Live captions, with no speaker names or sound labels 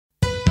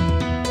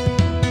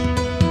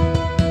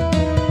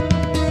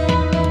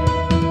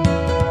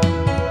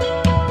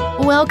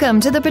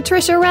Welcome to the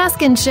Patricia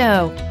Raskin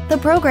Show, the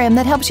program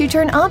that helps you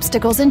turn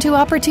obstacles into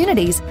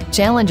opportunities,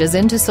 challenges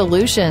into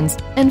solutions,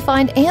 and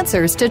find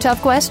answers to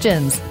tough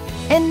questions.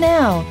 And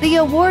now, the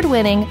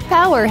award-winning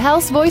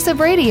powerhouse voice of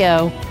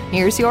radio.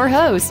 Here's your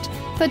host,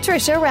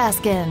 Patricia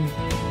Raskin.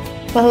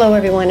 Well, hello,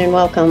 everyone, and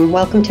welcome.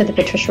 Welcome to the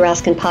Patricia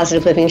Raskin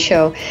Positive Living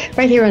Show,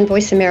 right here on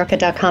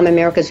VoiceAmerica.com,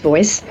 America's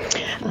Voice.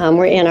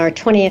 We're in our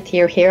 20th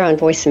year here on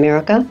Voice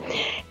America,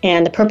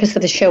 and the purpose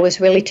of the show is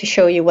really to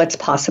show you what's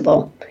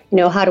possible. You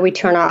know, how do we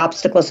turn our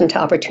obstacles into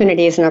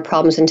opportunities and our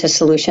problems into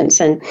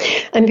solutions? And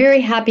I'm very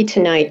happy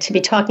tonight to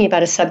be talking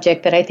about a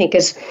subject that I think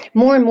is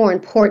more and more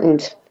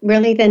important,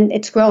 really, than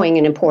it's growing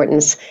in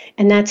importance,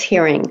 and that's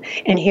hearing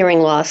and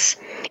hearing loss.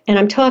 And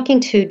I'm talking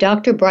to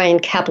Dr. Brian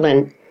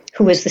Kaplan,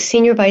 who is the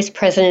Senior Vice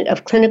President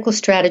of Clinical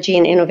Strategy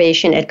and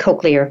Innovation at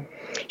Cochlear.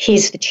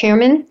 He's the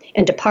Chairman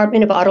and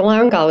Department of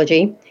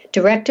Otolaryngology,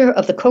 Director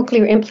of the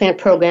Cochlear Implant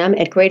Program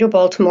at Greater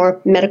Baltimore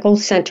Medical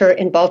Center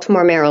in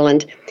Baltimore,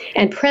 Maryland,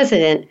 and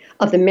President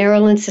of the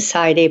Maryland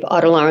Society of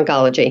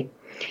Otolaryngology.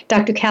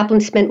 Dr.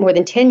 Kaplan spent more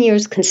than 10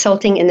 years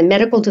consulting in the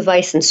medical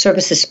device and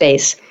services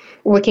space,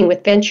 working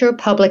with venture,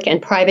 public,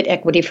 and private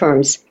equity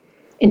firms.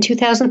 In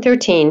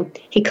 2013,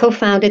 he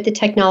co-founded the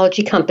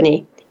technology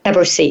company,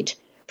 Everseat,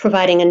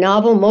 providing a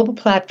novel mobile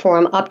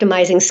platform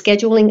optimizing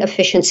scheduling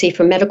efficiency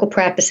for medical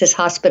practices,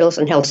 hospitals,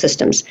 and health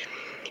systems.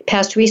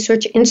 Past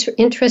research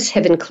interests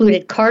have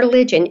included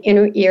cartilage and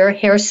inner ear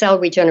hair cell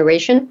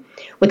regeneration,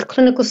 with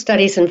clinical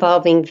studies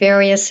involving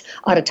various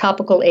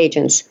ototopical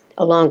agents,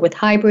 along with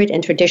hybrid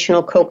and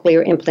traditional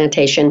cochlear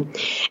implantation.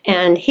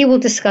 And he will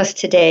discuss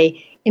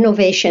today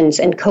innovations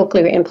in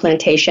cochlear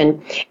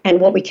implantation and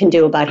what we can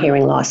do about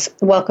hearing loss.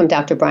 Welcome,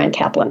 Dr. Brian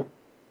Kaplan.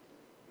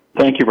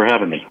 Thank you for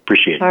having me.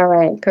 Appreciate it. All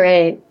right,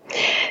 great.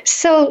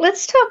 So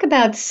let's talk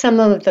about some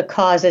of the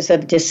causes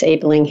of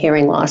disabling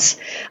hearing loss,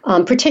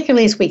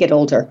 particularly as we get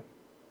older.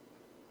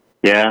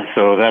 Yeah,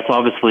 so that's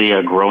obviously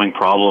a growing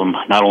problem,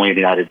 not only in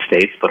the United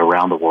States, but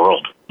around the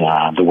world.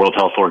 The World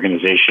Health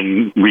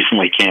Organization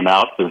recently came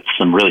out with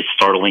some really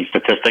startling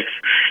statistics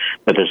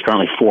that there's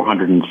currently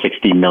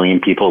 460 million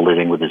people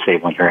living with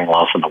disabling hearing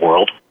loss in the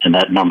world, and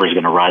that number is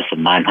going to rise to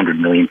 900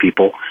 million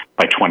people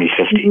by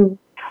 2050. Mm-hmm.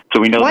 So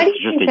we know it's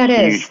just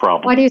a huge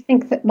problem. Why do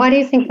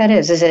you think that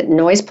is? Is it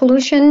noise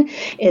pollution?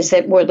 Is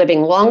it we're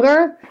living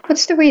longer?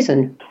 What's the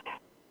reason?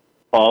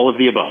 All of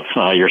the above.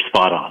 You're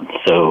spot on.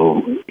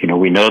 So,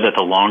 we know that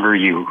the longer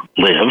you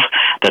live,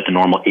 that the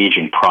normal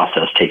aging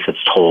process takes its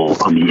toll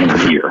on the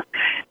inner ear.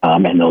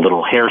 And the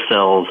little hair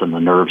cells and the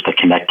nerves that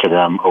connect to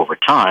them over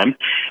time,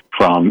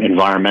 from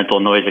environmental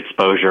noise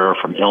exposure,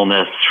 from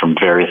illness, from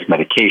various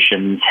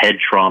medications, head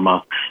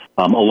trauma,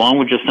 along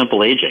with just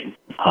simple aging,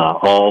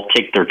 all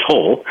take their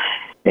toll.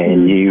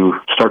 And you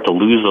start to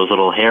lose those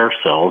little hair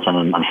cells,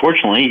 and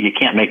unfortunately, you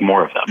can't make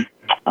more of them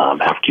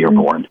after you're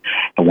born.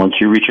 And once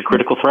you reach a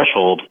critical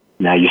threshold,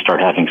 now you start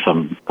having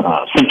some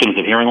symptoms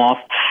of hearing loss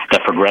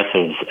that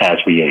progresses as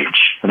we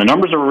age. And the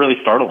numbers are really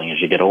startling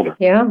as you get older.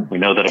 Yeah. We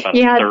know that about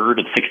a third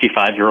of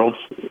 65-year-olds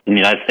in the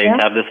United States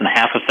have this, and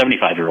half of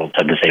 75-year-olds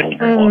have disabling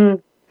hearing loss.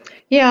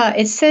 Yeah,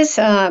 it says,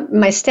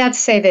 my stats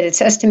say that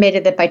it's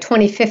estimated that by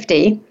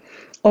 2050,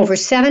 over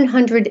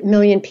 700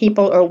 million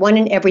people, or 1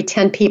 in every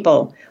 10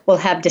 people, will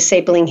have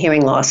disabling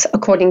hearing loss,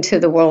 according to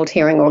the World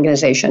Hearing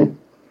Organization.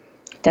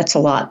 That's a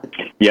lot.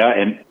 Yeah,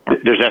 and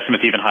there's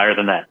estimates even higher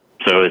than that.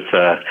 So it's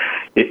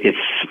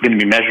going to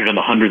be measured in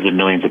the hundreds of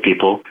millions of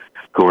people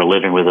who are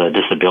living with a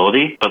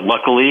disability. But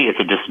luckily, it's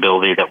a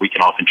disability that we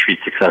can often treat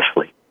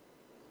successfully.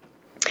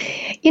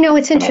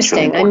 It's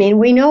interesting. I mean,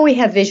 we know we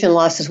have vision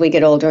loss as we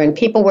get older, and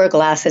people wear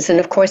glasses, and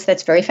of course,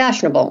 that's very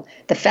fashionable.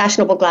 The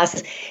fashionable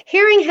glasses.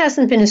 Hearing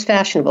hasn't been as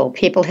fashionable.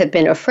 People have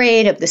been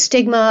afraid of the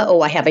stigma.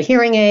 Oh, I have a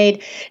hearing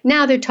aid.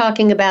 Now they're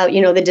talking about,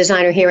 the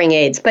designer hearing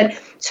aids. But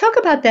talk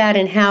about that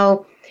and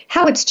how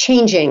it's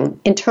changing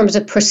in terms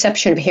of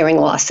perception of hearing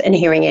loss and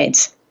hearing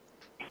aids.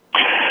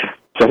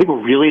 So I think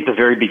we're really at the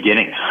very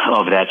beginning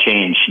of that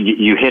change.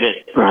 You hit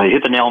it. You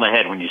hit the nail on the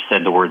head when you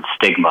said the word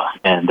stigma.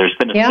 And there's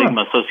been a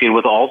stigma associated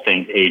with all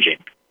things aging,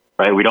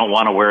 right? We don't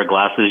want to wear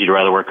glasses. You'd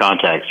rather wear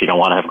contacts. You don't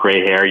want to have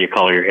gray hair. You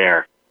color your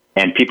hair.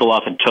 And people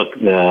often took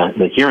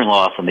the hearing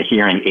loss and the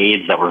hearing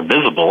aids that were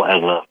visible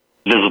as a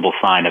visible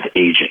sign of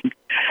aging.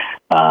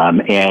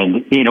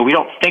 And we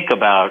don't think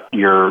about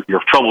your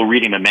trouble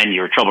reading the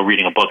menu or trouble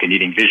reading a book and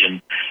needing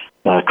vision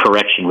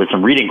correction with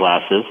some reading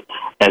glasses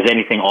as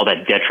anything all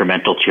that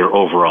detrimental to your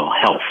overall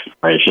health,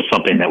 right? It's just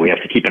something that we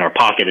have to keep in our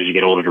pocket as you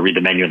get older to read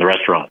the menu in the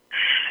restaurant.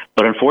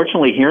 But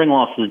unfortunately, hearing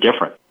loss is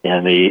different,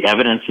 and the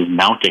evidence is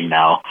mounting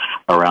now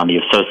around the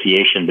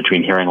association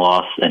between hearing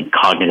loss and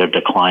cognitive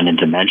decline and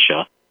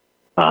dementia.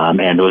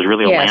 And there was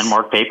really a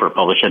landmark paper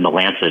published in The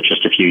Lancet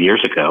just a few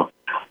years ago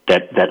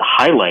that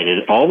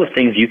highlighted all the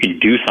things you can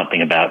do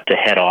something about to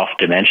head off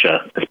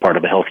dementia as part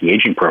of a healthy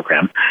aging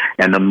program.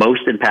 And the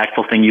most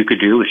impactful thing you could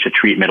do is to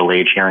treat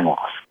middle-age hearing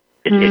loss.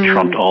 It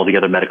trumped all the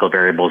other medical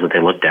variables that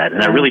they looked at.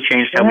 And that really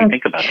changed how we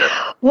think about this.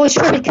 Well,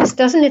 sure, because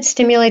doesn't it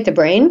stimulate the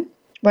brain,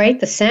 right?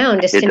 The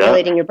sound is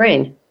stimulating your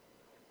brain.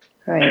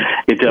 Right.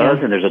 It does,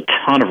 and there's a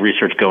ton of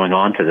research going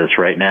on to this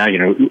right now.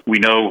 We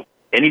know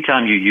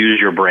anytime you use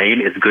your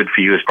brain, it's good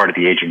for you as part of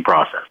the aging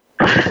process.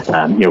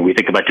 We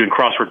think about doing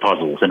crossword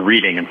puzzles and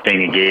reading and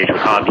staying engaged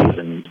with hobbies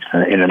and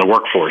in the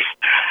workforce.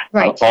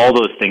 Right. All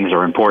those things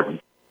are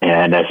important.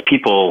 And as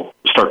people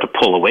start to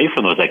pull away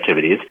from those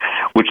activities,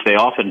 which they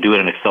often do at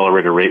an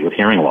accelerated rate with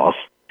hearing loss,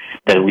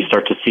 that we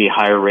start to see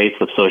higher rates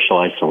of social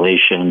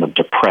isolation, of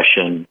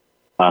depression,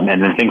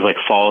 and then things like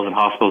falls and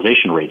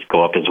hospitalization rates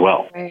go up as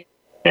well. Right.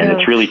 And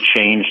it's really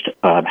changed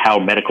how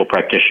medical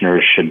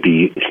practitioners should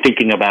be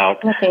thinking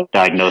about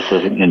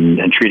diagnosis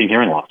and treating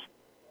hearing loss.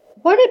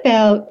 What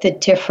about the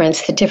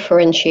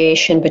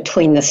differentiation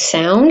between the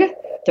sound,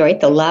 right,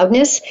 the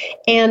loudness,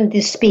 and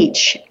the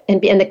speech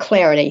and the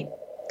clarity?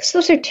 Because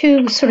those are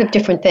two sort of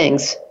different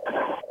things.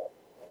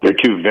 They're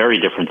two very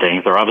different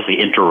things. They're obviously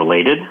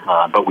interrelated,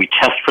 but we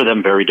test for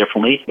them very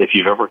differently. If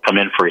you've ever come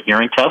in for a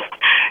hearing test,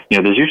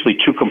 there's usually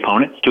two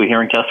components to a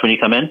hearing test when you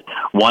come in.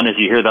 One is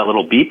you hear that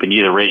little beep and you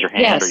either raise your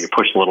hand or you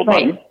push the little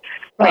button.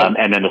 Right.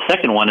 And then the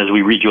second one is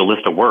we read you a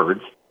list of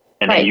words,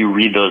 and then you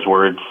read those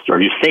words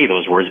or you say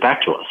those words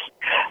back to us.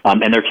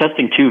 And they're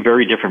testing two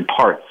very different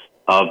parts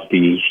of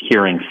the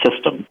hearing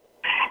system.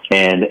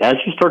 And as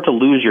you start to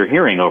lose your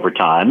hearing over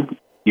time,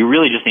 you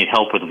really just need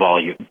help with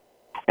volume.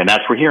 And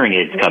that's where hearing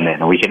aids come in.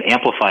 And we can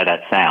amplify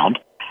that sound,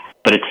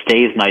 but it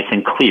stays nice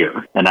and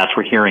clear. And that's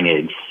where hearing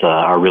aids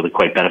are really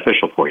quite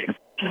beneficial for you.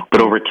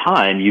 But over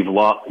time, you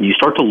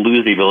start to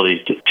lose the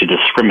ability to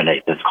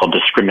discriminate. That's called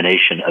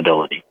discrimination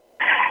ability.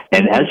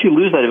 And as you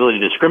lose that ability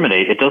to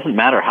discriminate, it doesn't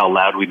matter how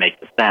loud we make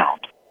the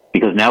sound,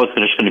 because now it's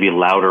just going to be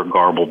louder,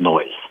 garbled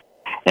noise.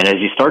 And as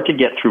you start to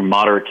get through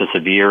moderate to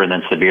severe and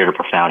then severe to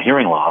profound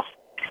hearing loss,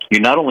 you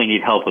not only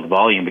need help with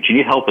volume, but you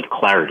need help with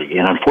clarity.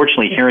 And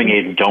unfortunately, hearing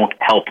aids don't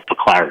help the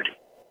clarity.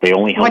 They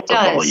only help the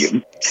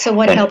volume. So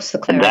what helps the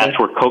clarity? And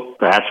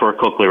that's where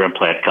cochlear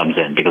implant comes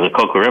in, because a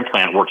cochlear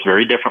implant works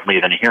very differently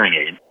than a hearing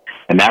aid,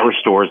 and that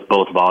restores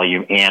both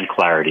volume and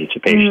clarity to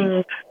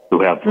patients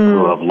who have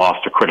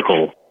lost a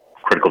critical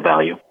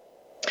value.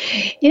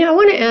 I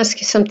want to ask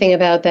you something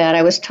about that.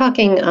 I was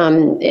talking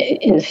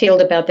in the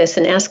field about this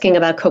and asking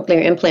about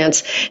cochlear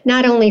implants,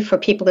 not only for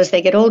people as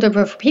they get older,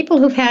 but for people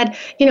who've had,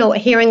 a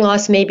hearing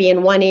loss maybe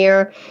in one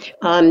ear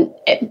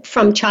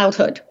from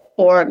childhood,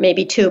 or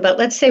maybe two, but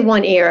let's say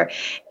one ear.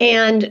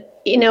 And,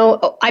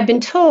 I've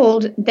been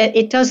told that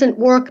it doesn't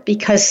work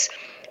because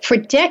for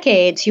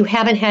decades you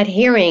haven't had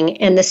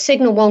hearing and the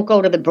signal won't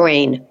go to the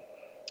brain.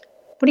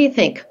 What do you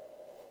think?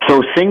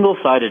 So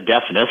single-sided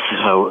deafness,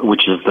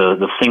 which is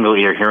the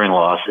single-ear hearing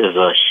loss, is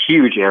a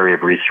huge area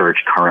of research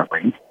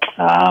currently,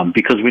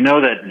 because we know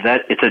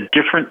that it's a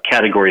different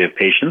category of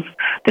patients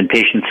than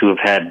patients who have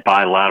had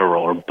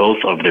bilateral or both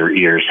of their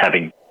ears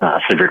having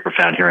severe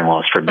profound hearing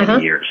loss for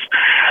many years.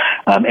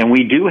 And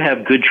we do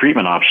have good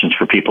treatment options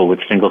for people with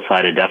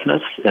single-sided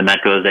deafness, and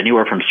that goes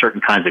anywhere from certain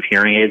kinds of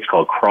hearing aids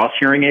called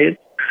cross-hearing aids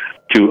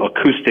to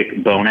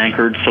acoustic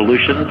bone-anchored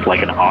solutions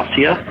like an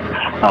ossia,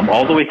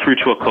 all the way through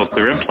to a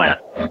cochlear implant.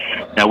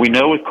 Now, we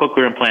know with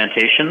cochlear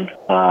implantation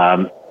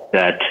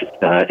that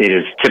it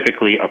is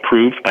typically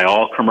approved by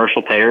all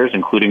commercial payers,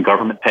 including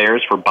government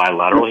payers, for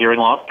bilateral hearing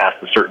loss past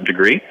a certain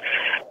degree.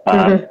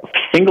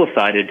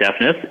 Single-sided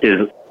deafness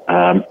is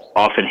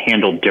often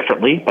handled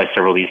differently by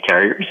several of these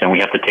carriers, and we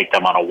have to take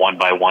them on a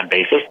one-by-one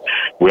basis.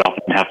 We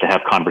often have to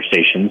have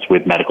conversations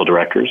with medical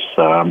directors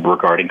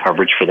regarding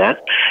coverage for that.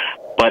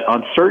 But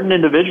on certain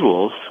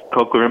individuals,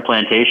 cochlear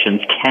implantations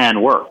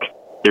can work.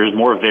 There's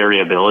more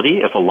variability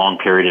if a long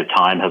period of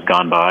time has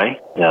gone by,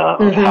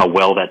 of how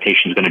well that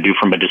patient is going to do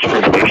from a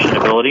discrimination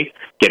ability,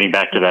 getting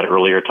back to that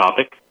earlier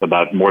topic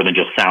about more than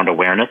just sound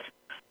awareness,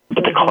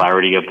 but the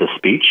clarity of the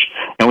speech.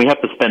 And we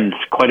have to spend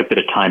quite a bit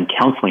of time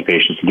counseling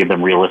patients to give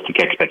them realistic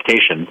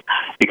expectations,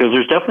 because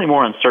there's definitely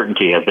more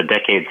uncertainty as the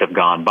decades have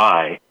gone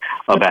by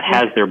about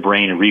has their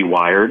brain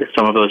rewired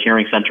some of those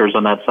hearing centers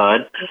on that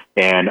side,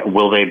 and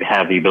will they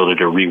have the ability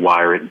to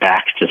rewire it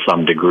back to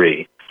some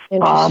degree.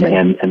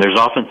 And there's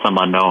often some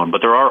unknown,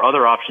 but there are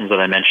other options that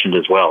I mentioned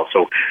as well.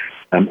 So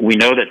we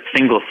know that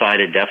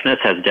single-sided deafness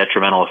has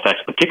detrimental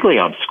effects, particularly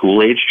on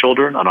school-age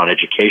children, on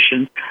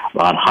education,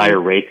 on higher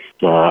rates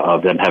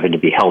of them having to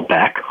be held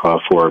back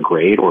for a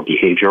grade or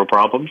behavioral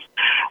problems.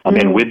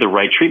 And with the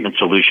right treatment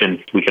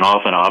solution, we can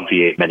often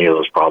obviate many of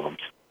those problems.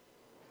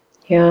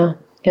 Yeah,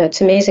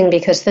 it's amazing,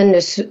 because then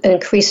there's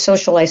increased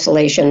social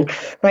isolation,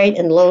 right?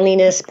 And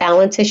loneliness,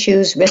 balance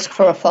issues, risk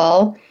for a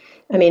fall.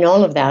 I mean,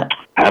 all of that.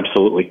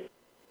 Absolutely.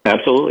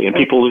 And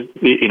people,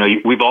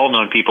 we've all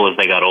known people as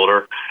they got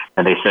older,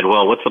 and they said,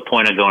 well, what's the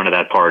point of going to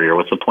that party, or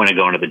what's the point of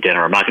going to the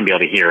dinner? I'm not going to be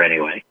able to hear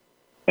anyway.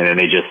 And then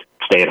they just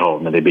stay at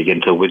home, and they begin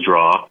to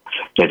withdraw.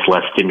 It's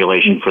less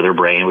stimulation for their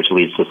brain, which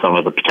leads to some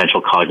of the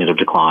potential cognitive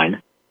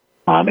decline.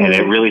 And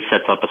it really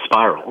sets up a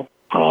spiral.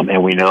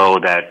 And we know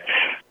that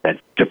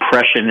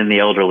depression in the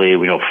elderly,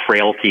 we know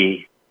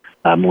frailty,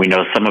 we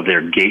know some of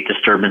their gait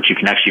disturbance. You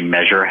can actually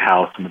measure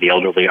how some of the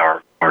elderly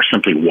are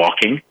simply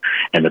walking,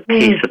 and the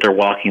pace that they're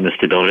walking, the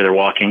stability they're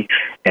walking,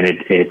 and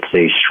it's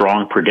a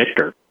strong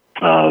predictor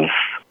of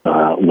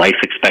life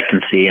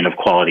expectancy and of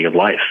quality of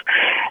life.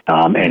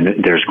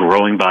 And there's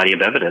growing body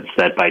of evidence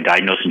that by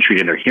diagnosing and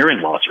treating their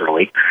hearing loss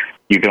early,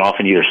 you can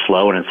often either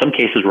slow and in some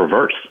cases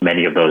reverse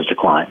many of those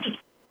declines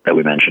that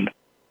we mentioned.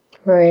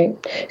 Right.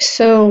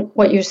 So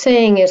what you're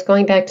saying is,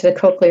 going back to the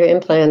cochlear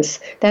implants,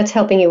 that's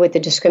helping you with the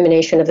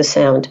discrimination of the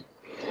sound.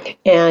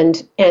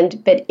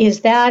 But is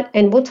that,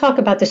 and we'll talk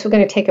about this, we're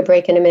going to take a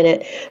break in a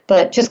minute,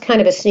 but just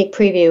kind of a sneak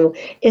preview,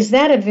 is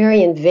that a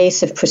very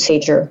invasive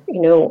procedure,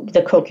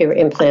 the cochlear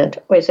implant,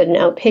 or is it an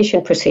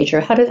outpatient procedure?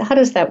 How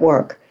does that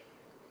work?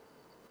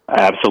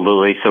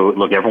 Absolutely. So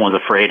look, everyone's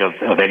afraid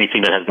of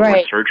anything that has the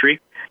word surgery.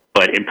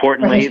 But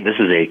importantly, this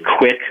is a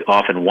quick,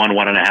 often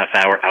 1.5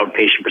 hour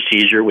outpatient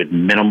procedure with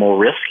minimal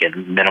risk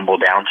and minimal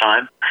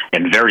downtime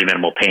and very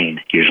minimal pain,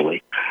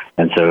 usually.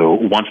 And so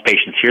once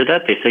patients hear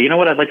that, they say, you know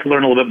what, I'd like to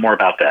learn a little bit more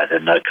about that,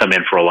 and come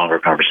in for a longer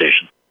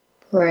conversation.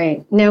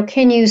 Right. Now,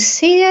 can you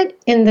see it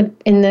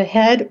in the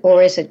head,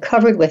 or is it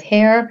covered with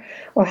hair,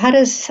 or how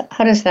does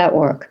that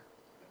work?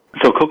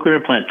 So cochlear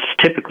implants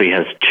typically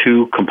has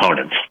two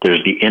components.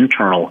 There's the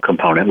internal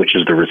component, which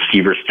is the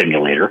receiver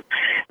stimulator,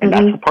 and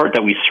that's the part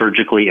that we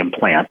surgically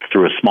implant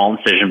through a small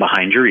incision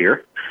behind your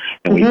ear,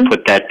 and we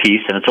put that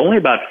piece, and it's only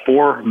about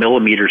 4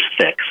 millimeters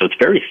thick, so it's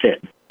very thin.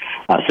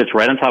 Sits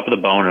right on top of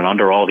the bone and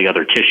under all the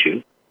other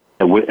tissue.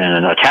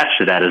 And attached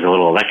to that is a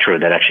little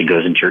electrode that actually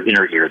goes into your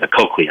inner ear, the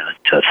cochlea,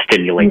 to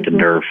stimulate the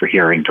nerve for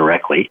hearing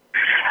directly.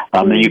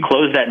 And you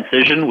close that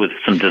incision with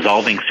some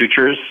dissolving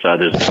sutures.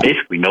 There's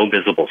basically no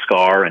visible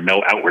scar and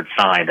no outward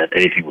sign that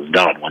anything was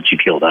done once you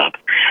peeled up.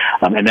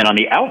 And then on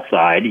the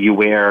outside, you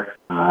wear,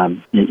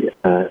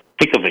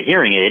 think of a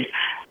hearing aid,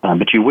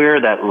 but you wear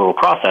that little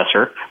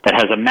processor that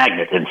has a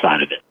magnet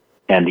inside of it.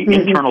 And the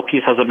internal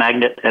piece has a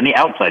magnet, and the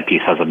outside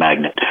piece has a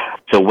magnet.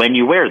 So when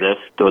you wear this,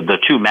 the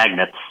two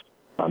magnets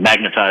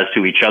magnetize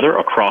to each other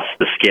across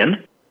the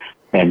skin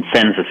and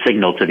sends a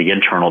signal to the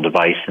internal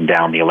device and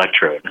down the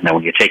electrode. And then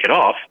when you take it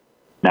off,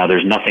 now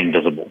there's nothing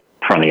visible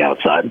from the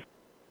outside.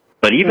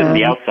 But even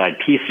the outside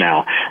piece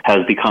now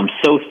has become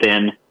so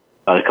thin,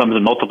 it comes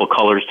in multiple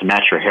colors to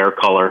match your hair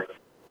color.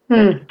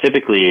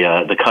 Typically,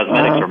 the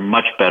cosmetics are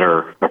much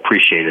better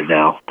appreciated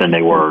now than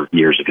they were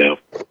years ago.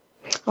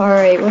 All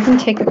right, we're going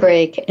to take a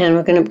break, and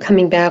we're going to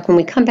coming back. When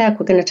we come back,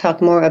 we're going to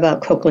talk more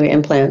about cochlear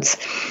implants.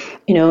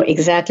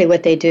 Exactly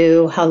what they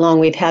do, how long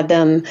we've had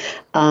them,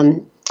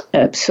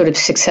 sort of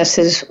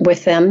successes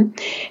with them.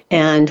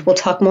 And we'll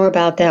talk more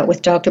about that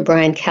with Dr.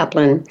 Brian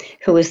Kaplan,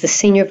 who is the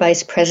Senior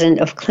Vice President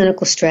of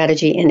Clinical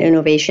Strategy and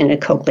Innovation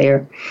at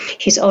Cochlear.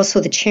 He's also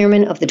the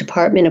Chairman of the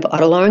Department of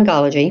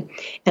Otolaryngology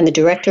and the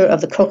Director of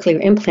the Cochlear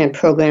Implant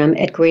Program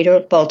at Greater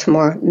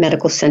Baltimore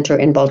Medical Center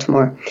in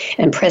Baltimore,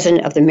 and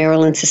President of the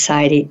Maryland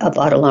Society of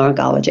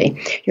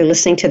Otolaryngology. You're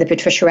listening to the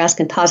Patricia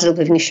Raskin Positive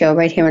Living Show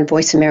right here on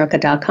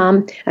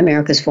VoiceAmerica.com,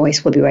 America's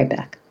Voice. We'll be right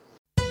back.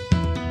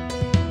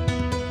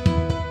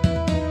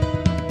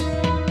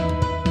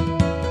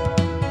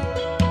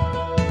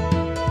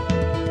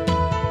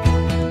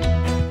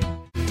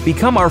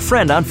 Become our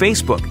friend on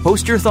Facebook.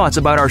 Post your thoughts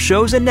about our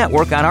shows and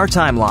network on our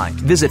timeline.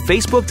 Visit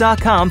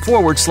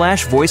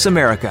Facebook.com/Voice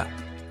America.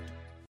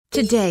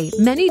 Today,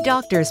 many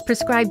doctors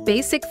prescribe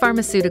basic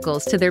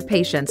pharmaceuticals to their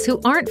patients who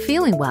aren't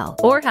feeling well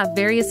or have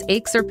various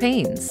aches or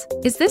pains.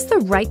 Is this the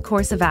right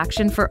course of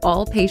action for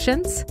all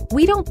patients?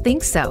 We don't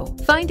think so.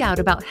 Find out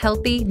about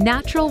healthy,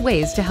 natural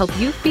ways to help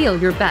you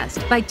feel your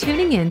best by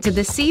tuning in to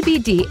the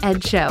CBD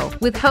Ed Show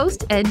with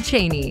host Ed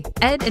Cheney.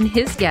 Ed and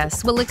his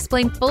guests will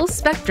explain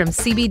full-spectrum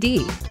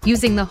CBD,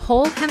 using the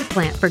whole hemp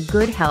plant for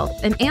good health,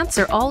 and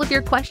answer all of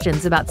your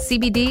questions about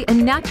CBD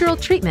and natural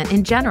treatment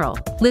in general.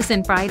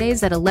 Listen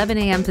Fridays at 11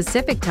 a.m.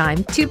 Pacific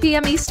Time, 2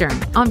 p.m. Eastern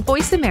on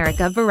Voice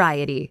America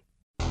Variety.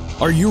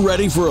 Are you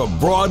ready for a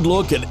broad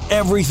look at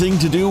everything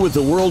to do with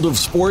the world of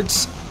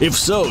sports? If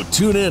so,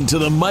 tune in to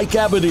the Mike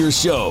Abadir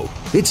Show.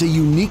 It's a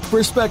unique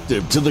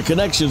perspective to the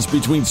connections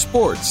between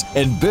sports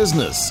and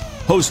business.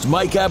 Host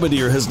Mike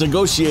Abadir has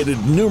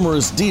negotiated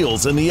numerous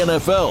deals in the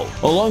NFL.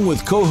 Along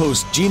with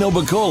co-host Gino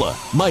Bacola,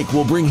 Mike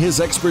will bring his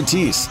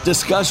expertise,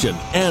 discussion,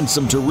 and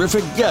some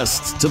terrific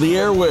guests to the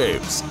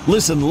airwaves.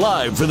 Listen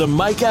live for the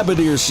Mike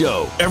Abadir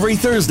Show every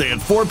Thursday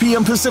at 4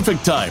 p.m. Pacific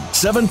Time,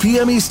 7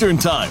 p.m. Eastern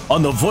Time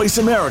on the Voice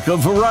America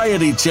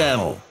Variety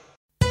Channel.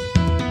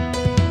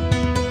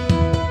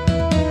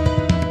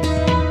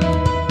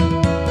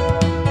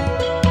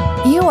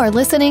 You are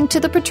listening to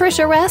The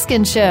Patricia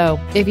Raskin Show.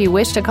 If you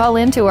wish to call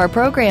into our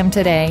program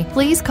today,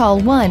 please call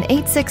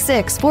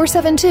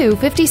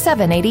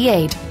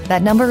 1-866-472-5788.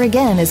 That number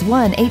again is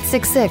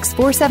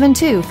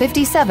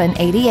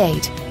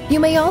 1-866-472-5788. You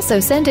may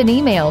also send an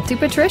email to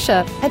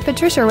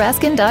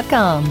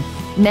patricia@patriciaraskin.com.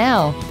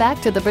 Now,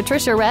 back to The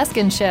Patricia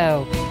Raskin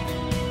Show.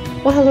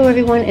 Well, hello,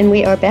 everyone, and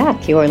we are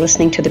back. You are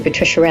listening to the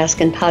Patricia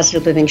Raskin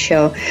Positive Living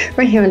Show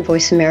right here on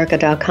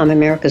VoiceAmerica.com,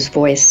 America's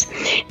Voice.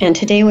 And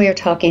today we are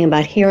talking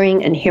about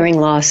hearing and hearing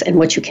loss and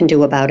what you can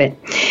do about it.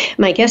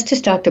 My guest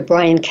is Dr.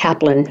 Brian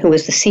Kaplan, who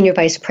is the Senior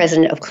Vice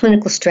President of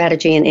Clinical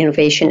Strategy and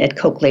Innovation at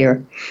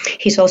Cochlear.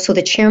 He's also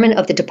the Chairman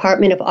of the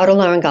Department of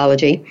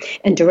Otolaryngology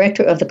and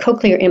Director of the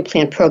Cochlear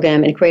Implant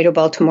Program at Greater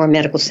Baltimore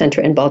Medical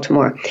Center in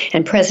Baltimore,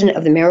 and President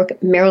of the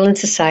Maryland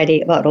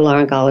Society of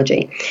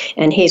Otolaryngology.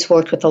 And he's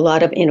worked with a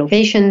lot of innovations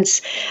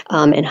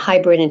and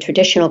hybrid and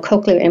traditional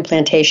cochlear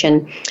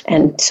implantation.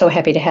 And so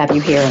happy to have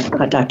you here,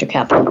 Dr.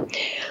 Kaplan.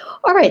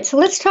 All right, so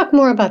let's talk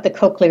more about the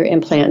cochlear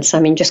implants. I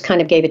mean, just kind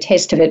of gave a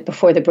taste of it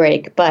before the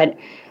break, but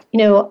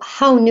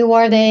how new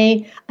are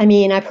they? I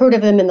mean, I've heard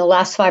of them in the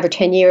last 5 or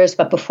 10 years,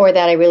 but before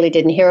that, I really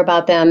didn't hear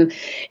about them.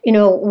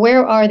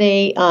 Where are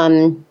they?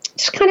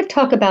 Just kind of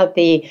talk about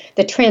the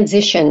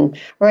transition,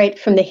 right,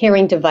 from the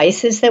hearing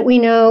devices that we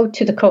know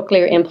to the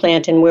cochlear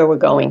implant and where we're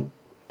going.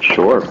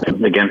 Sure.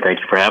 And again, thank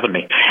you for having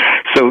me.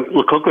 So,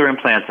 cochlear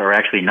implants are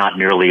actually not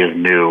nearly as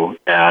new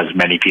as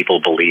many people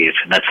believe,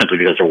 and that's simply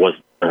because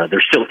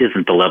there still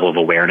isn't the level of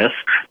awareness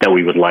that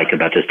we would like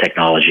about this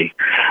technology.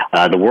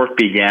 The work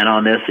began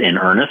on this in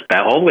earnest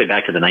all the way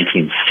back to the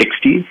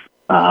 1960s.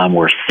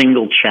 Where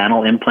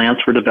single-channel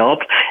implants were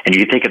developed, and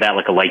you can think of that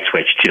like a light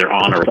switch. It's either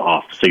on or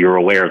off, so you're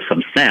aware of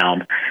some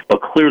sound,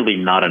 but clearly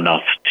not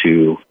enough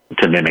to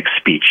mimic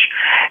speech.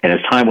 And as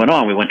time went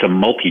on, we went to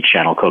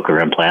multi-channel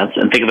cochlear implants,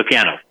 and think of a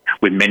piano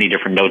with many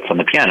different notes on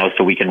the piano,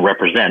 so we can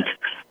represent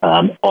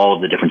all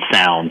of the different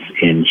sounds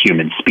in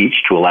human speech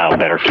to allow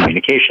better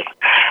communication.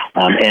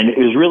 And it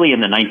was really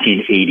in the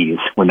 1980s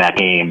when that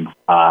became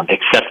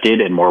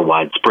accepted and more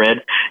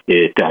widespread.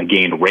 It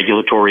gained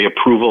regulatory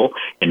approval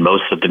in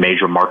most of the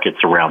major markets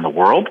around the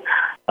world.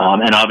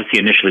 And obviously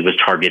initially was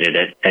targeted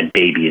at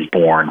babies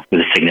born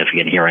with a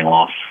significant hearing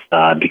loss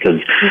because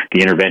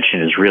the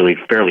intervention is really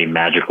fairly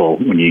magical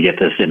when you get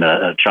this in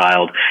a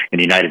child. In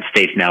the United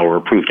States now, we're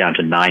approved down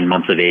to 9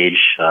 months of age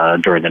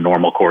during the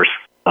normal course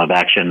of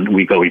action.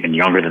 We go even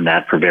younger than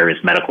that for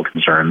various medical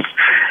concerns.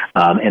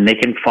 And they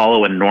can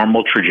follow a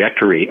normal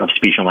trajectory of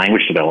speech and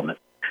language development.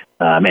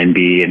 And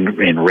be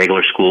in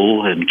regular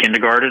school and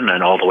kindergarten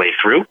and all the way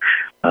through,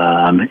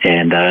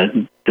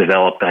 and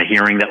develop a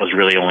hearing that was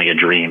really only a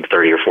dream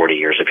 30 or 40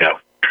 years ago.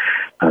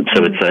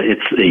 So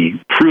it's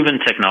a proven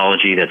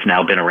technology that's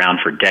now been around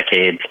for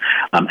decades,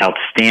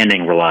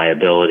 outstanding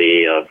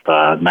reliability of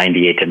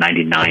 98 to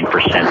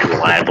 99%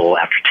 reliable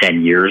after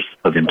 10 years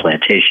of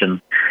implantation.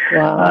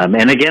 Wow.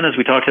 And again, as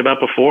we talked about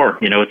before,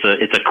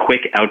 it's a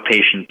quick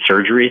outpatient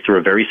surgery through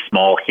a very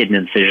small hidden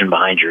incision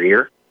behind your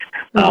ear.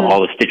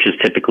 All the stitches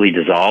typically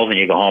dissolve, and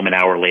you go home an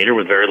hour later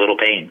with very little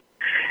pain.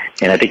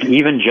 And I think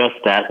even just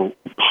that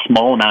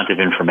small amount of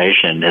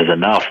information is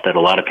enough that a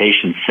lot of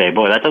patients say,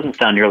 boy, that doesn't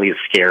sound nearly as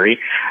scary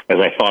as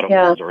I thought it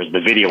was, or as the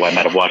video I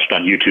might have watched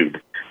on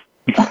YouTube.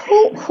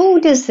 Who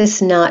does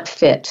this not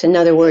fit? In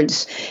other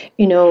words,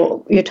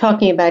 you're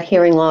talking about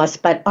hearing loss,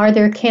 but are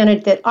there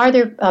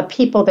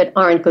people that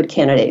aren't good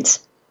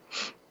candidates?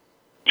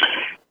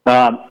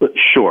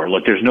 Sure.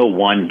 Look, there's no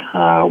one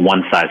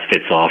size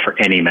fits all for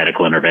any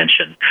medical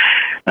intervention.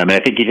 I mean,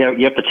 I think you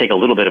have to take a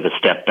little bit of a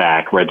step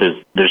back. Right?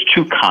 There's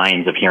two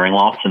kinds of hearing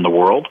loss in the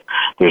world.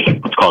 There's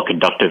what's called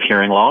conductive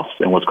hearing loss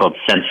and what's called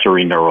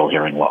sensory neural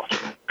hearing loss.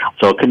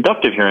 So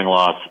conductive hearing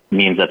loss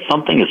means that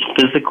something is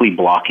physically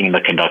blocking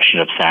the conduction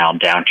of sound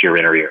down to your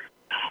inner ear.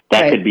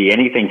 That could be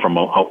anything from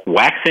a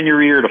wax in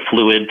your ear to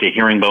fluid to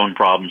hearing bone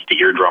problems to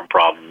eardrum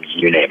problems,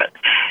 you name it.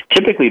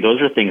 Typically, those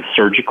are things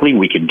surgically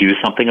we can do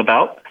something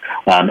about.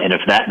 And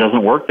if that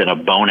doesn't work, then a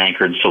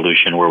bone-anchored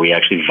solution where we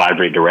actually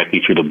vibrate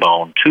directly through the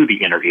bone to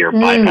the inner ear,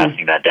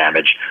 bypassing that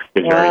damage,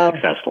 is very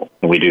successful.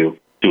 And we do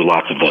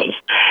lots of those.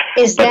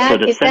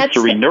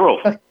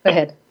 Neural... Go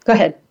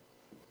ahead.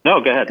 No,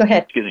 go ahead.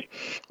 Excuse me.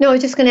 No, I was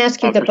just going to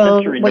ask you the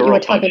bone, what you were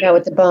talking about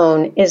with the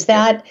bone. Is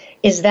that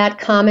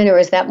common, or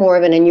is that more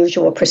of an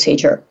unusual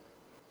procedure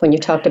when you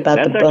talked about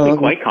the bone? That's actually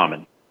quite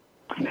common.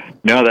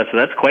 No,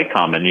 that's quite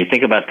common. You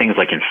think about things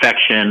like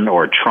infection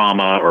or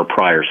trauma or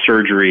prior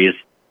surgeries,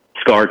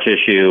 scar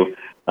tissue.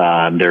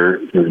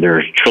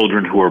 There's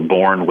children who are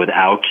born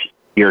without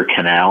ear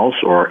canals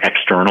or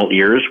external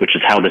ears, which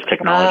is how this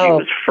technology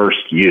was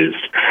first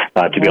used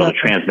to be able to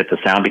transmit the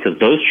sound, because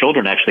those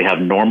children actually have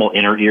normal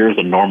inner ears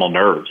and normal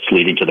nerves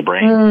leading to the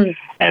brain.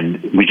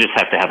 And we just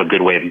have to have a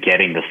good way of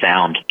getting the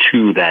sound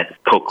to that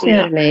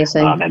cochlea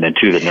and then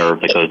to the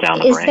nerve that goes down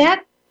the brain.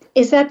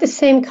 Is that the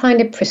same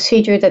kind of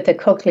procedure that the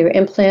cochlear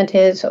implant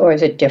is, or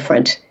is it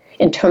different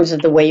in terms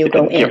of the way you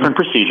go in? Different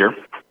procedure.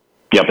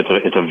 Yep,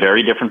 it's a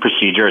very different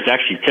procedure. It's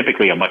actually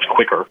typically a much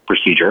quicker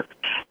procedure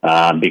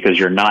because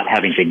you're not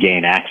having to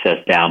gain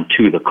access down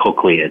to the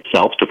cochlea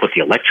itself to put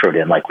the electrode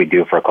in like we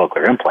do for a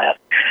cochlear implant.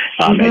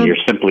 And you're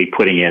simply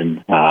putting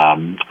in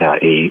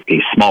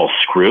a small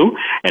screw,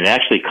 and it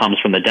actually comes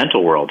from the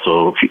dental world.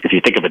 So if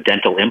you think of a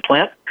dental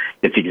implant,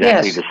 it's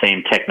exactly the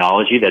same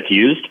technology that's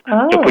used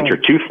to put your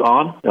tooth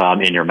on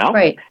in your mouth.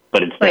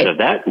 But instead of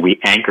that, we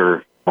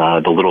anchor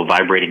the little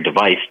vibrating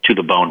device to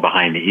the bone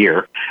behind the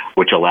ear,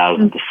 which allows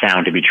the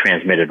sound to be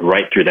transmitted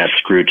right through that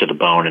screw to the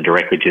bone and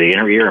directly to the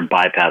inner ear and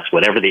bypass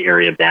whatever the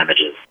area of damage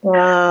is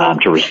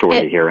to restore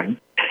the hearing.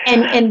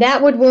 And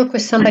that would work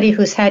with somebody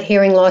who's had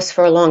hearing loss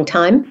for a long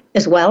time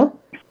as well?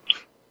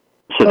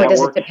 So that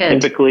works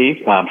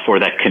typically for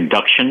that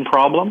conduction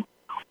problem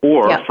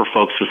or for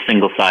folks with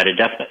single-sided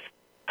deafness,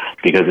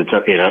 because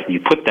you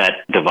put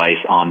that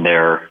device on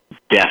their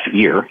deaf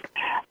ear,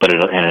 but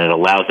it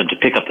allows them to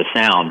pick up the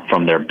sound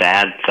from their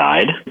bad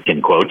side,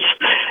 in quotes,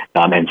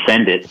 and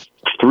send it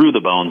through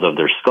the bones of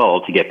their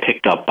skull to get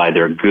picked up by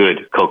their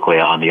good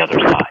cochlea on the other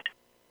side.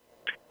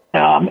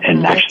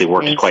 And actually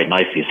works quite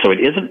nicely. So it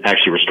isn't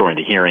actually restoring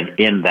the hearing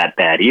in that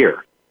bad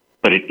ear,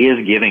 but it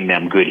is giving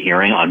them good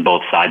hearing on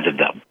both sides of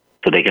them.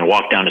 So they can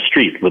walk down the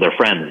street with their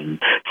friends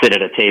and sit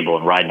at a table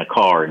and ride in a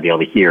car and be able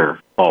to hear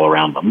all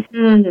around them.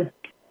 Mm-hmm.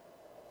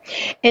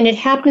 And it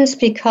happens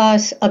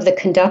because of the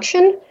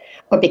conduction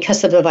or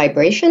because of the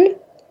vibration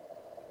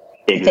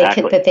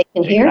that they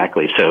can hear?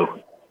 Exactly. So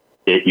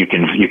you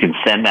can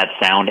send that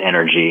sound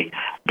energy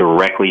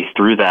directly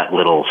through that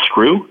little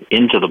screw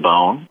into the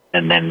bone,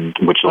 and then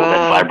which will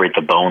then vibrate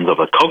the bones of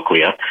a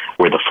cochlea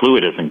where the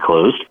fluid is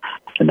enclosed,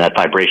 and that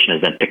vibration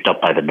is then picked up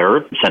by the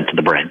nerve and sent to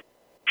the brain.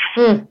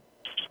 Mm.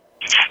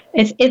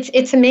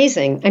 It's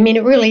amazing. I mean,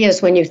 it really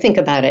is when you think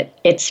about it.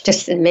 It's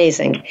just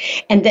amazing.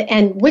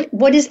 And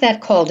what is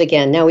that called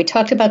again? Now, we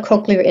talked about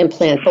cochlear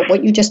implant, but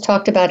what you just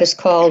talked about is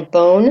called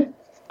bone?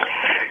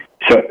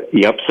 So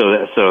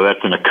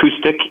that's an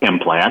acoustic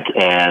implant,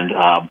 and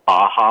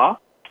BAHA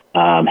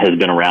has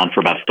been around for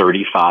about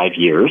 35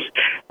 years,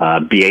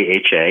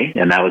 BAHA,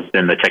 and that has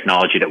been the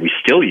technology that we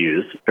still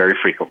use very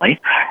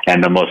frequently.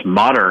 And the most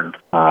modern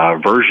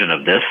version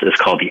of this is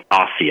called the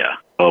OSIA,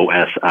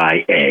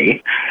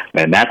 OSIA,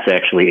 and that's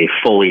actually a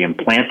fully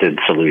implanted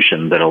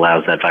solution that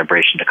allows that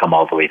vibration to come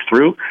all the way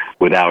through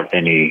without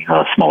any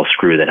small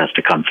screw that has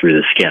to come through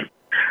the skin.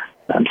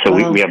 So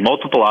we have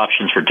multiple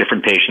options for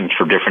different patients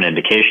for different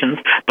indications,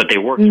 but they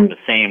work from the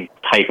same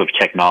type of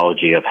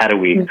technology of how do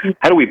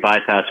we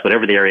bypass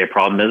whatever the area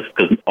problem is,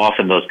 because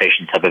often those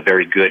patients have a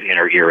very good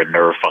inner ear and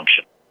nerve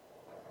function.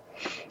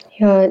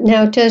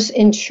 Now, does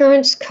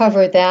insurance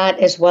cover that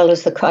as well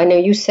as I know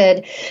you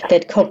said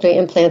that cochlear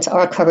implants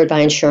are covered by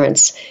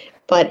insurance,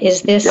 but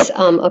is this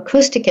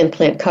acoustic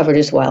implant covered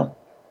as well?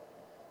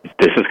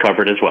 This is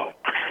covered as well.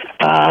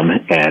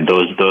 And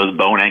those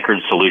bone-anchored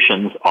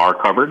solutions are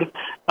covered.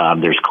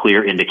 There's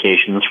clear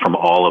indications from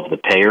all of the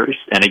payers.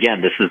 And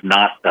again, this is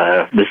not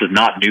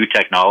new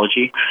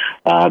technology.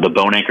 The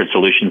bone-anchored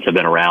solutions have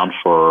been around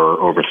for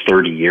over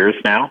 30 years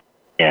now.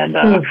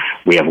 And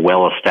we have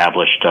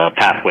well-established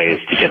pathways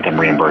to get them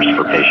reimbursed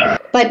for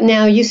patients. But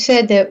now you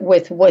said that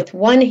with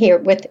one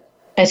here,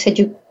 I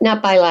said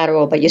not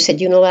bilateral, but you said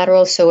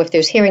unilateral. So if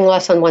there's hearing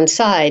loss on one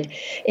side,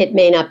 it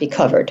may not be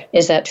covered.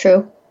 Is that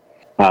true?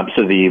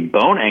 So the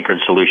bone-anchored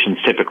solutions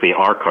typically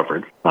are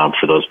covered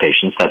for those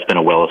patients. That's been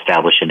a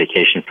well-established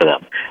indication for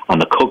them. On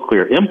the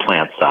cochlear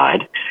implant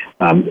side,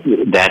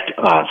 that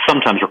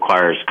sometimes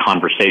requires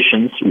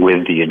conversations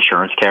with the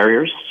insurance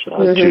carriers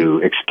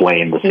to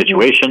explain the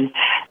situation.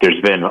 There's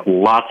been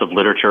lots of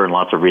literature and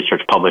lots of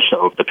research published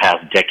over the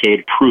past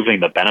decade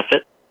proving the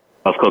benefit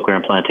of cochlear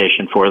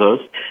implantation for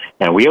those.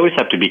 And we always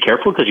have to be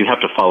careful because you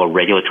have to follow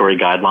regulatory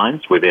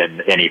guidelines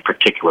within any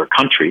particular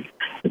country.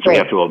 And so we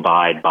have to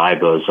abide by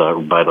those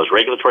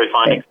regulatory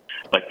findings.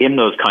 But in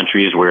those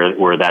countries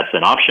where that's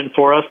an option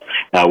for us,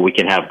 we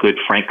can have good,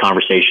 frank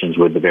conversations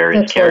with the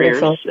various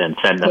carriers and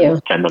send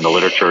them the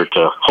literature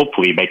to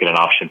hopefully make it an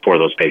option for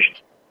those patients.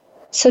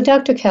 So,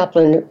 Dr.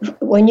 Kaplan,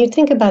 when you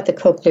think about the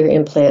cochlear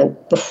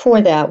implant,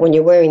 before that, when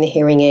you're wearing the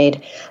hearing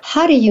aid,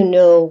 how do you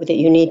know that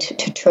you need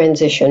to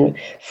transition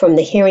from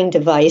the hearing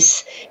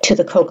device to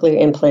the cochlear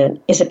implant?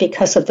 Is it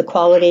because of the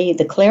quality,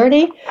 the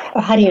clarity,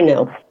 or how do you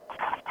know?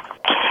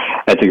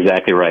 That's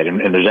exactly right.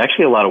 And there's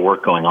actually a lot of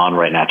work going on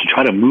right now to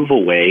try to move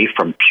away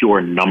from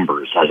pure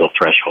numbers as a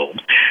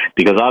threshold,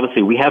 because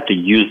obviously we have to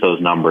use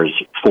those numbers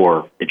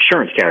for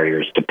insurance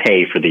carriers to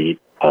pay for the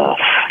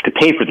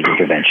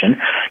intervention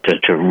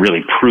to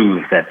really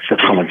prove that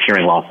someone's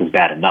hearing loss is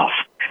bad enough.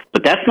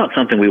 But that's not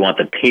something we want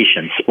the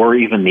patients or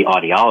even the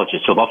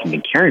audiologists who have often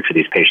been caring for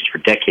these patients for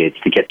decades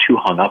to get too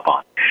hung up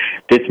on.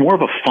 It's more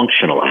of a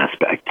functional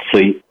aspect. So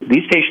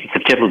these patients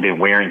have typically been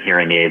wearing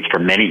hearing aids for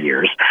many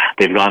years.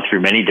 They've gone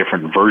through many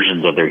different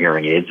versions of their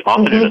hearing aids,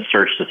 often in a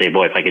search to say,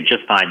 boy, if I could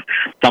just find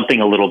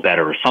something a little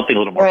better or something a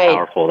little more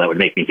powerful that would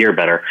make me hear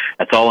better,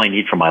 that's all I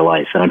need for my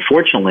life. And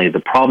unfortunately,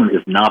 the problem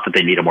is not that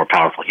they need a more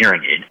powerful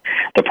hearing aid.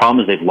 The problem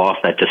is they've lost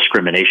that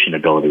discrimination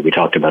ability we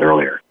talked about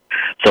earlier.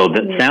 So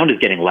the sound is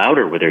getting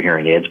louder with their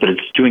hearing aids, but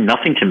it's doing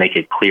nothing to make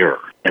it clearer.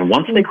 And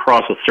once they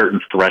cross a certain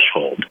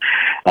threshold,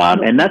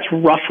 and that's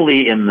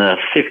roughly in the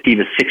 50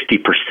 to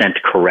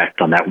 60% correct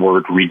on that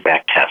word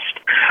readback test.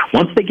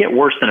 Once they get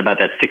worse than about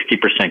that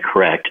 60%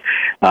 correct,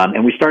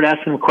 and we start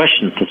asking them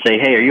questions to say,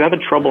 hey, are you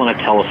having trouble on a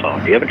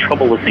telephone? Do you have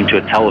trouble listening to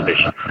a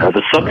television? Are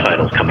the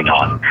subtitles coming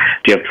on?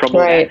 Do you have trouble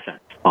with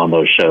accents? on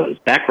those shows,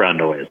 background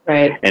noise.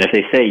 Right. And if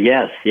they say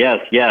yes, yes,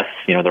 yes,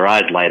 their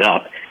eyes light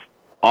up,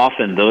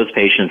 often those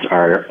patients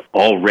are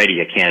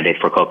already a candidate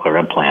for cochlear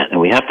implant. And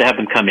we have to have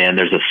them come in.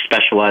 There's a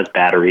specialized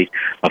battery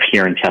of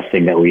hearing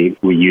testing that we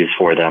use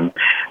for them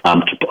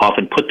to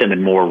often put them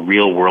in more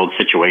real-world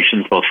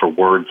situations, both for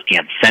words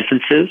and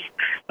sentences,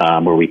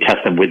 where we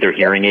test them with their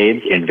hearing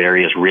aids in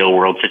various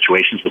real-world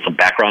situations with some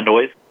background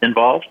noise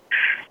involved,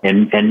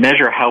 and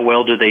measure how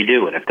well do they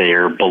do. And if they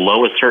are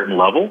below a certain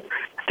level,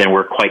 then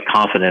we're quite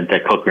confident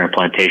that cochlear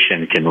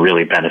implantation can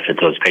really benefit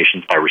those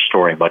patients by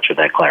restoring much of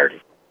that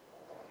clarity.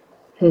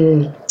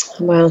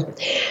 Well,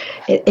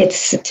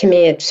 it's to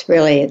me, it's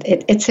really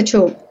it's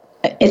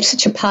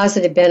such a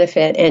positive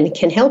benefit and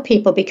can help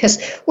people because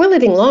we're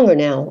living longer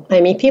now. I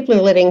mean, people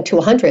are living to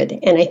 100,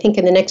 and I think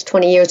in the next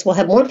 20 years we'll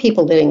have more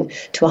people living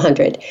to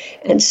 100.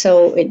 And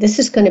so this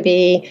is going to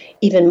be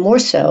even more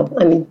so.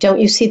 I mean, don't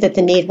you see that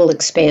the need will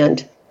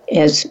expand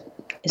as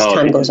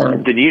time goes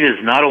on? The need is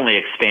not only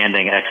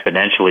expanding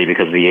exponentially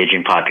because of the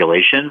aging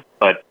population,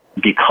 but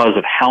because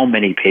of how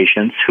many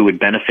patients who would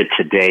benefit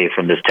today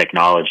from this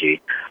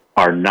technology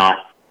are not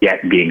yet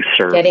being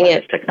served by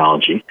this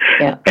technology.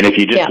 Yeah. And if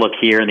you just look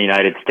here in the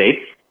United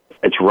States,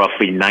 it's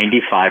roughly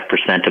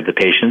 95% of the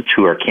patients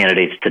who are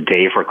candidates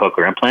today for a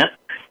cochlear implant,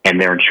 and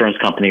their insurance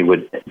company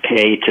would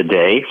pay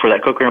today for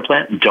that cochlear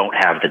implant, don't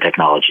have the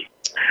technology.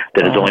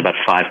 That is only about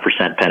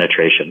 5%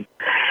 penetration.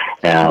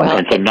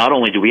 And so not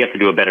only do we have to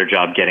do a better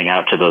job getting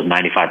out to those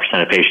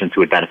 95% of patients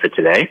who would benefit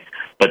today,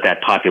 but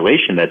that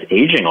population that's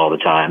aging all the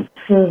time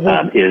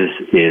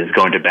is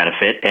going to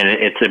benefit. And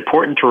it's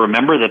important to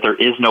remember that there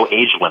is no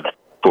age limit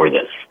for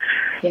this.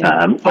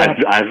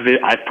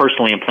 I've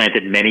personally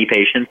implanted many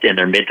patients in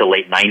their mid to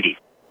late 90s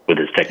with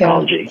this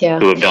technology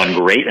who have done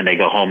great, and they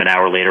go home an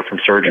hour later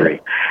from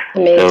surgery.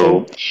 Amazing.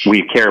 So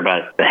we care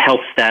about the health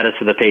status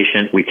of the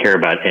patient. We care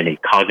about any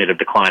cognitive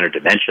decline or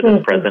dementia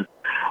that's present.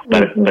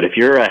 But if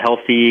you're a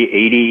healthy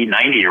 80,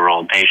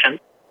 90-year-old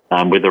patient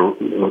with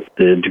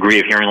the degree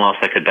of hearing loss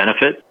that could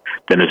benefit,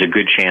 then there's a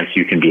good chance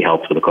you can be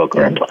helped with a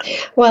cochlear implant.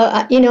 Well,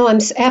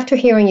 after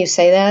hearing you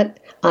say that,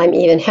 I'm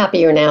even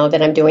happier now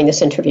that I'm doing this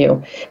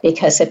interview,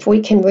 because if we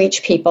can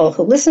reach people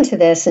who listen to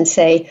this and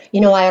say, I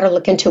ought to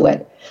look into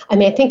it. I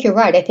mean, I think you're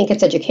right. I think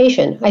it's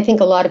education. I think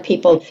a lot of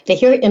people, they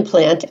hear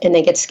implant and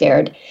they get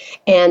scared,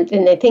 and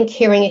they think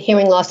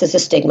hearing loss is a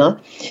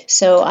stigma.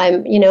 So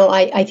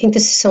I think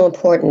this is so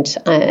important.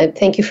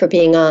 Thank you for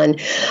being on.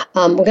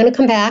 We're going to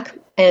come back.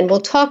 And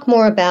we'll talk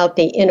more about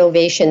the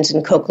innovations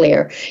in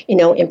Cochlear,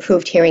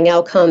 improved hearing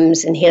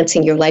outcomes,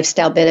 enhancing your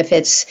lifestyle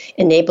benefits,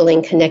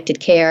 enabling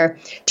connected care,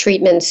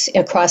 treatments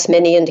across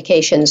many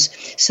indications.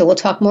 So we'll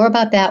talk more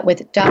about that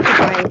with Dr.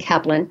 Brian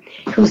Kaplan,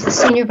 who's the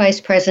Senior Vice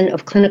President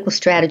of Clinical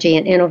Strategy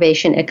and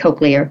Innovation at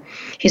Cochlear.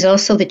 He's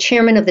also the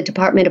Chairman of the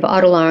Department of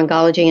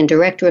Otolaryngology and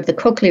Director of the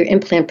Cochlear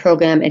Implant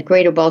Program at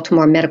Greater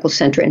Baltimore Medical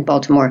Center in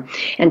Baltimore,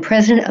 and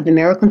President of the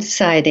American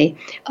Society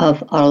of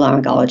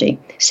Otolaryngology.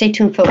 Stay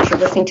tuned, folks. You're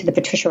listening to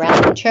the Patricia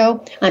Raskin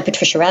Show. I'm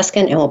Patricia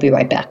Raskin, and we'll be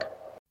right back.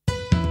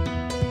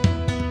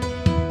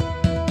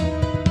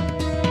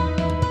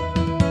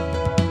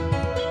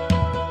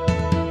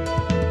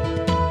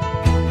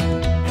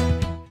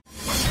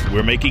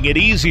 We're making it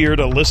easier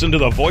to listen to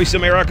the Voice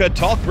America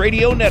Talk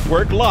Radio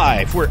Network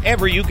live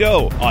wherever you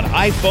go on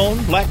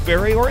iPhone,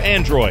 BlackBerry, or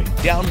Android.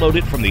 Download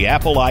it from the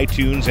Apple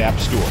iTunes App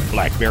Store,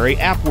 BlackBerry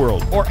App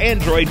World, or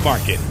Android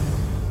Market.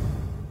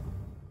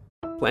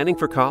 Planning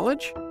for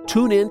college?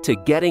 Tune in to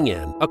Getting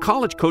In, a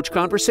college coach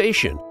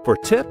conversation for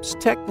tips,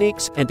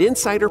 techniques, and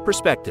insider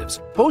perspectives,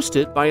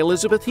 hosted by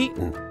Elizabeth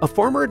Heaton, a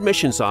former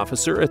admissions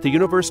officer at the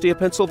University of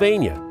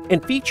Pennsylvania,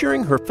 and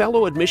featuring her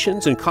fellow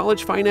admissions and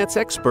college finance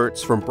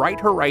experts from Bright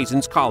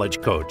Horizons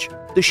College Coach.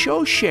 The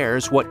show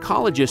shares what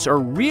colleges are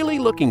really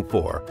looking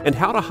for and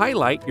how to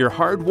highlight your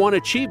hard-won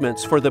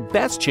achievements for the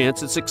best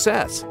chance at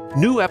success.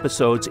 New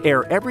episodes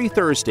air every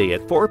Thursday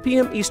at 4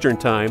 p.m. Eastern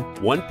Time,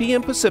 1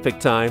 p.m. Pacific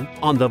Time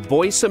on the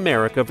Voice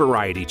America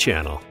Variety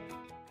Channel.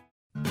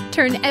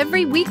 Turn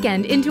every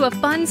weekend into a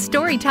fun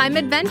storytime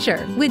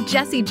adventure with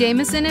Jesse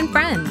Jameson and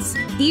friends.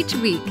 Each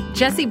week,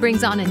 Jesse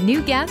brings on a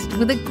new guest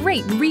with a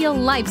great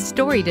real-life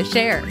story to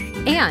share.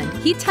 And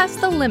he tests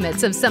the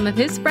limits of some of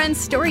his friends'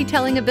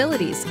 storytelling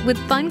abilities with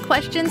fun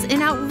questions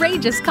and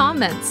outrageous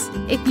comments.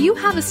 If you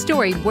have a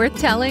story worth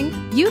telling,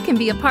 you can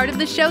be a part of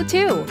the show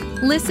too.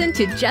 Listen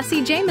to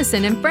Jesse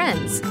Jameson and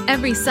Friends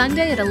every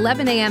Sunday at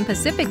 11 a.m.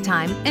 Pacific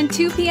Time and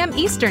 2 p.m.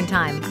 Eastern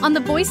Time on the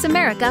Voice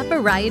America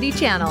Variety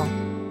Channel.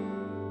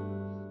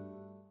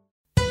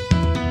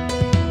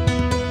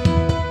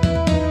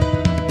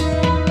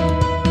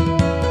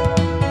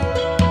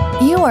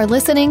 You are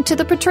listening to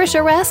The Patricia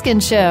Raskin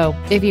Show.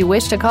 If you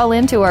wish to call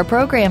into our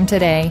program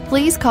today,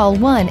 please call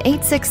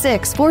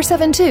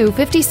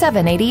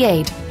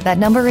 1-866-472-5788. That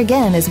number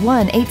again is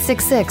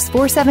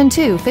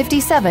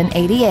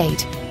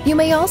 1-866-472-5788. You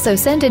may also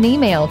send an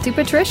email to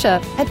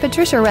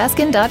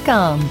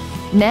patricia@patriciaraskin.com.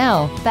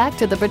 Now, back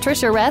to The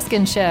Patricia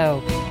Raskin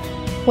Show.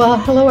 Well,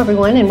 hello,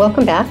 everyone, and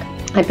welcome back.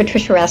 I'm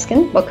Patricia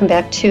Raskin. Welcome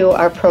back to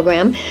our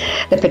program,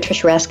 The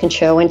Patricia Raskin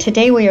Show. And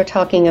today we are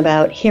talking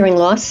about hearing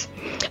loss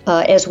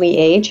as we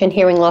age and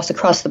hearing loss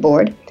across the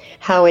board,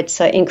 how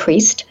it's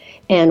increased,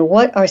 and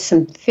what are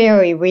some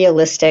very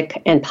realistic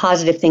and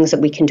positive things that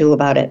we can do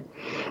about it,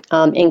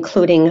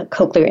 including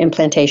cochlear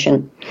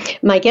implantation.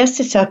 My guest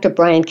is Dr.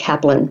 Brian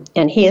Kaplan,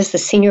 and he is the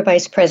Senior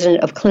Vice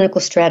President of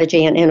Clinical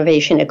Strategy and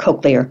Innovation at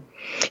Cochlear.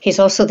 He's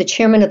also the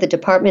chairman of the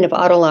Department of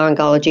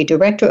Otolaryngology,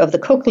 director of the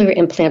Cochlear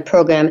Implant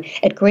Program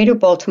at Greater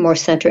Baltimore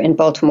Center in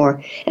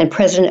Baltimore, and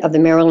president of the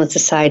Maryland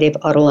Society of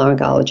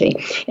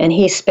Otolaryngology. And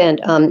he spent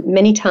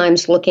many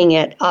times looking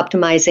at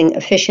optimizing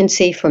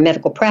efficiency for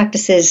medical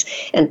practices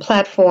and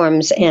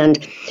platforms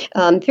and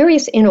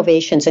various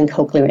innovations in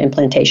cochlear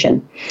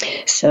implantation.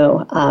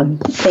 So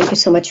thank you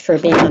so much for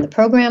being on the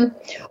program.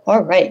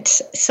 All right.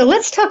 So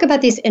let's talk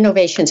about these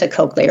innovations at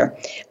Cochlear.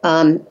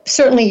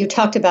 Certainly you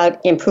talked about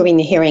improving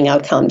the hearing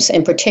outcomes,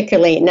 and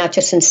particularly not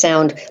just in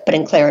sound, but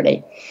in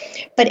clarity.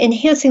 But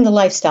enhancing the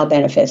lifestyle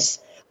benefits,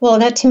 well,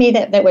 that to me,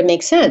 that would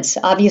make sense.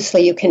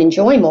 Obviously, you can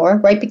enjoy more,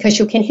 right, because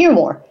you can hear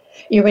more.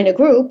 You're in a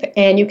group,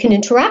 and you can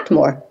interact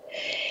more.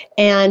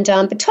 And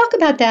but talk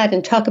about that,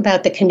 and talk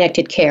about the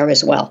connected care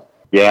as well.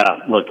 Yeah,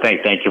 look,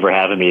 thank you for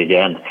having me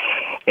again.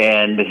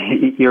 And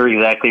you're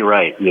exactly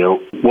right. You know,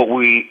 what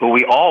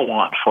we all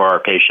want for our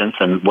patients,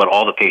 and what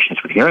all the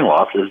patients with hearing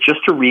loss, is just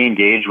to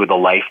re-engage with the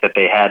life that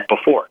they had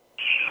before.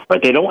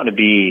 Right? They don't want to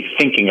be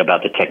thinking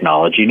about the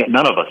technology.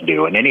 None of us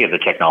do, and any of the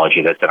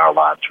technology that's in our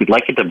lives. We'd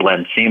like it to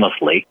blend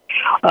seamlessly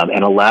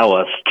and allow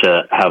us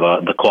to have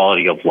the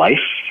quality of life,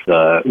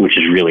 which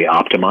is really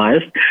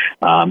optimized,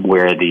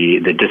 where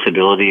the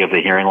disability of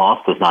the hearing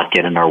loss does not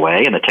get in our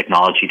way, and the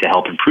technology to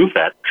help improve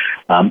that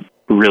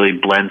really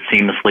blends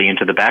seamlessly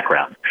into the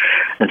background.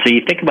 And so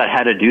you think about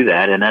how to do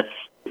that, and that's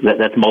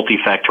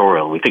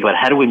multifactorial. We think about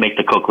how do we make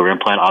the cochlear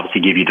implant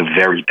obviously give you the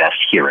very best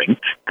hearing,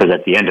 because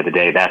at the end of the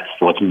day, that's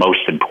what's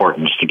most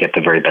important, is to get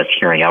the very best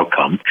hearing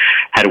outcome.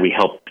 How do we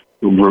help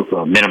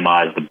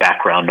minimize the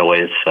background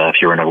noise if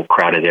you're in a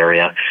crowded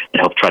area, and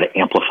help try to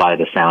amplify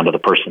the sound of the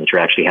person that you're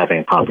actually having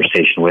a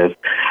conversation with?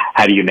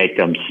 How do you make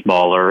them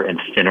smaller and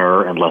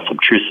thinner and less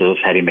obtrusive?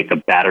 How do you make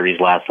the batteries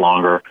last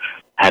longer?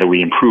 How do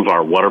we improve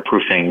our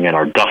waterproofing and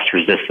our dust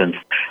resistance?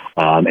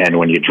 And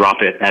when you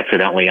drop it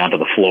accidentally onto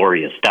the floor,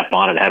 you step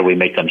on it, how do we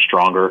make them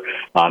stronger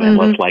and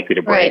less likely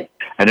to break? Right.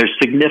 And there's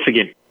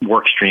significant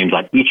work streams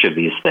on each of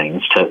these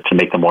things to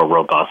make them more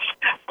robust.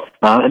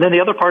 And then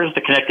the other part is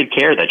the connected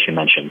care that you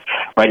mentioned,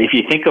 right? If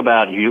you think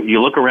about,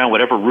 you look around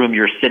whatever room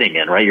you're sitting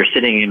in, right? You're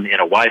sitting in a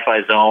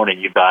Wi-Fi zone, and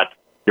you've got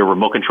your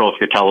remote control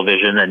for your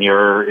television and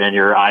your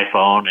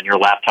iPhone and your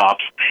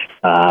laptops.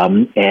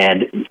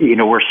 And, you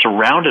know, we're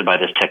surrounded by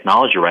this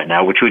technology right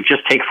now, which we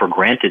just take for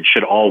granted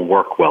should all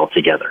work well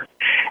together.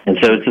 And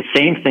so it's the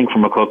same thing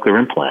from a cochlear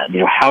implant. You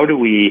know, how do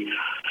we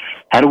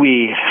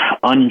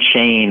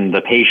unchain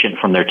the patient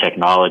from their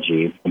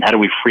technology, and how do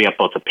we free up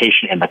both the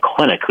patient and the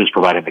clinic who's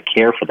providing the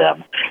care for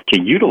them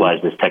to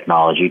utilize this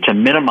technology to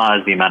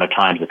minimize the amount of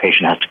times the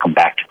patient has to come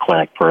back to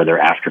clinic for their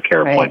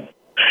aftercare appointment?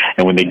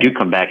 And when they do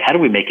come back, how do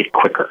we make it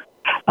quicker?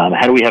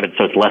 How do we have it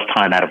so it's less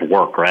time out of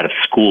work or out of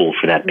school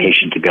for that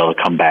patient to be able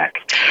to come back?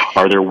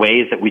 Are there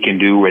ways that we can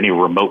do any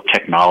remote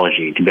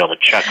technology to be able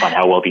to check on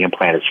how well the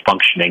implant is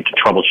functioning, to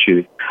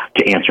troubleshoot,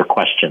 to answer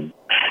questions?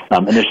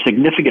 And there's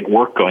significant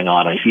work going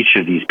on each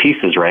of these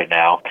pieces right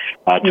now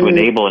to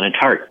enable an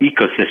entire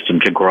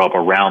ecosystem to grow up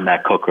around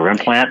that cochlear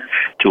implant,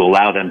 to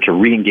allow them to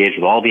re-engage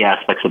with all the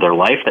aspects of their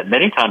life that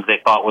many times they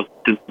thought was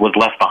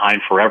left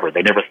behind forever.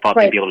 They never thought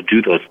they'd be able to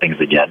do those things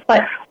again.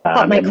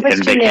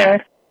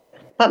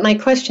 But my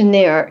question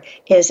there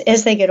is,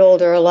 as they get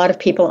older, a lot of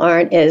people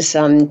aren't as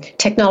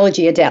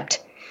technology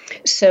adept.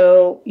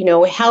 So, you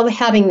know, how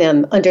having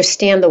them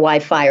understand the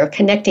Wi-Fi or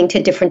connecting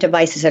to different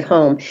devices at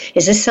home,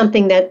 is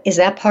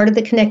that part of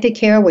the connected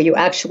care where you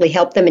actually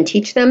help them and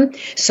teach them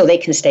so they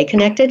can stay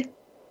connected?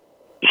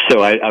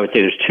 So I would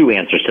say there's two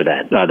answers to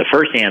that. The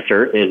first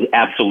answer is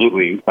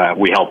absolutely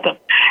we help them.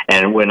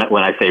 And when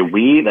I say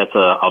we, that's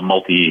a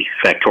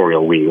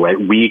multifactorial we, right?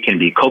 We can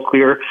be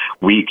Cochlear,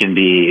 we can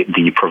be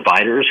the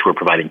providers who are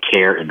providing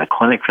care in the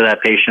clinic for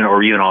that patient,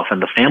 or even often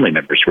the family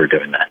members who are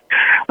doing that.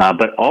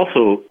 But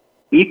also,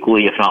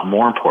 equally, if not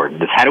more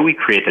important, is how do we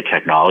create the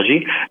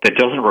technology that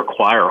doesn't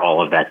require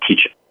all of that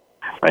teaching?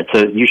 Right,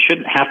 so you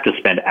shouldn't have to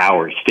spend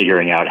hours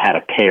figuring out how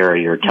to pair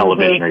your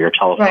television or your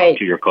telephone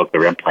to your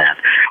cochlear implant,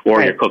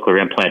 or your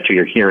cochlear implant to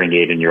your hearing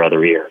aid in your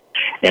other ear.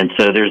 And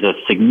so there's a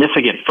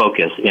significant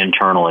focus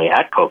internally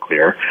at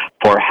Cochlear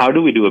for how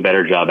do we do a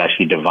better job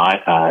actually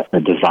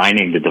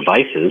designing the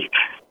devices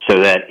so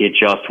that it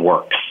just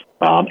works.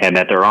 And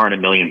that there aren't a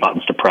million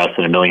buttons to press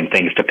and a million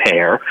things to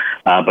pair,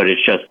 but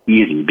it's just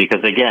easy.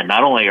 Because, again,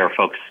 not only are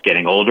folks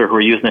getting older who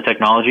are using the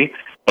technology,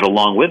 but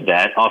along with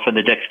that, often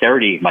the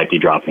dexterity might be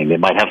dropping. They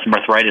might have some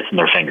arthritis in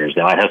their fingers.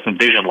 They might have some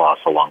vision loss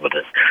along with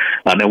this.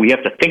 And we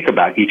have to think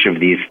about each of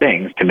these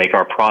things to make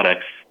our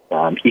products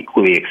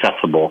equally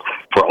accessible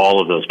for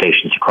all of those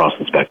patients across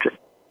the spectrum.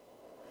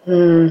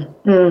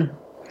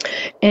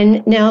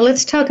 And now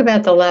let's talk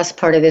about the last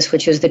part of this,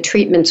 which is the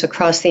treatments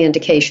across the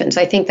indications.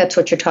 I think that's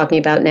what you're talking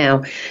about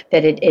now,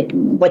 that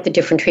what the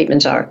different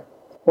treatments are,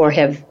 or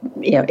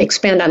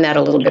expand on that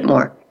a little bit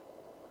more.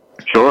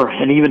 Sure.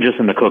 And even just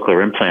in the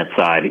cochlear implant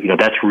side,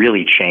 that's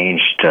really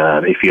changed.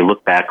 If you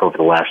look back over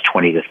the last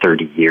 20 to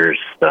 30 years,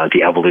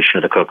 the evolution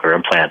of the cochlear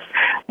implants,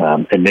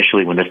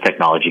 initially when this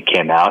technology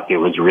came out, it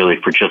was really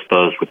for just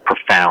those with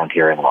profound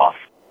hearing loss.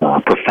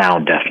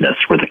 Profound deafness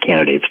were the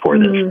candidates for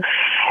this.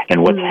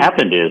 And what's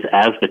happened is,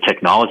 as the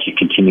technology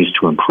continues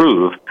to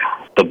improve,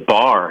 the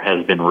bar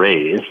has been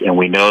raised, and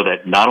we know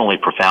that not only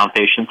profound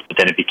patients, but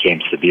then it became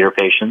severe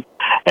patients,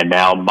 and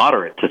now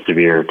moderate to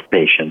severe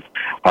patients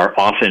are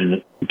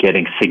often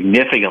getting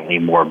significantly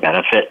more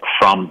benefit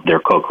from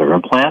their cochlear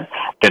implant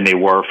than they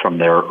were from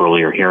their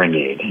earlier hearing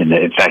aid. And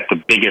in fact,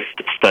 the biggest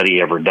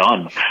study ever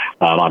done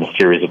on a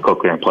series of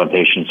cochlear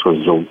implantations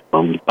was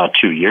about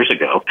 2 years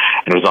ago.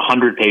 And it was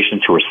 100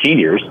 patients who were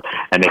seniors,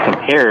 and they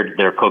compared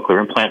their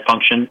cochlear implant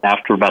function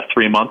after about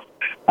 3 months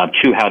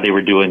to how they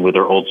were doing with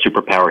their old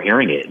superpower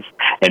hearing aids.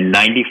 And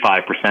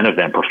 95% of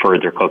them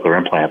preferred their cochlear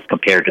implants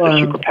compared to the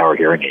superpower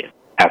hearing aids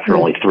after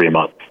only 3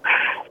 months.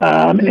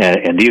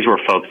 And these were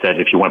folks that,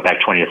 if you went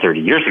back 20 or 30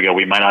 years ago,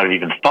 we might not have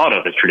even thought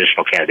of as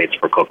traditional candidates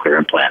for cochlear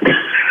implants.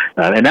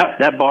 And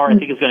that bar, I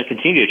think, is going to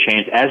continue to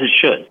change, as it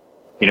should.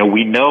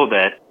 We know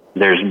that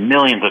there's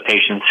millions of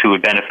patients who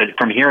would benefit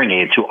from hearing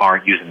aids who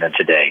aren't using them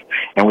today.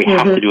 And we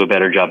have to do a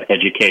better job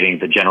educating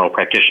the general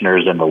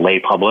practitioners and the lay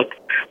public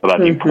about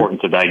the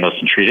importance of diagnosing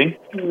and treating.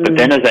 But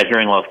then as that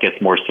hearing loss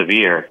gets more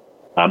severe,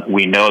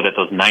 we know that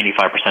those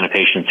 95% of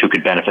patients who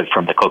could benefit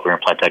from the cochlear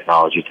implant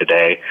technology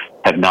today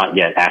have not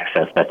yet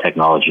accessed that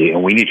technology.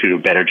 And we need to do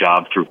a better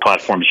job through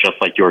platforms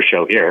just like your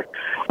show here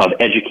of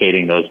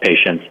educating those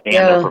patients and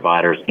their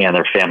providers and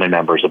their family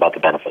members about the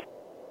benefit.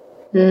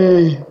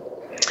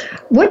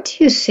 What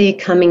do you see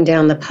coming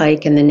down the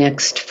pike in the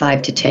next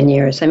 5 to 10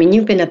 years? I mean,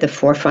 you've been at the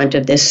forefront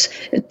of this,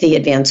 the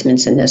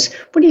advancements in this.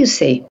 What do you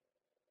see?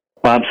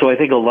 So I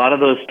think a lot of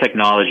those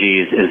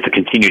technologies is the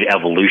continued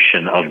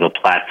evolution of the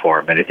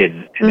platform. And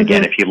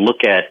again, if you look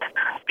at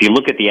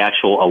the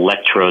actual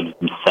electrodes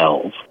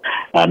themselves,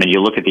 and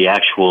you look at the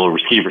actual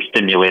receiver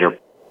stimulator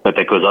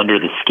that goes under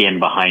the skin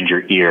behind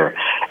your ear,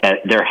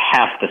 they're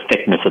half the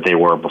thickness that they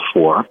were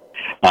before.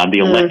 The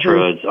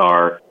electrodes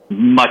are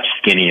much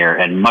skinnier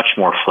and much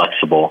more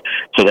flexible,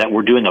 so that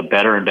we're doing a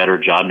better and better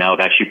job now of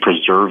actually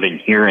preserving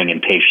hearing in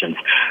patients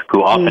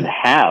who often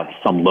have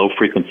some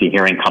low-frequency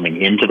hearing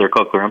coming into their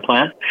cochlear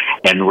implant,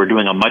 and we're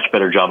doing a much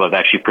better job of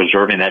actually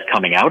preserving that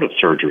coming out of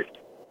surgery.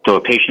 So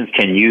patients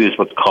can use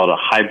what's called a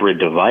hybrid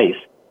device,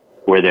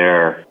 where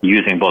they're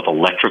using both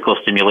electrical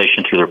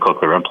stimulation through their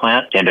cochlear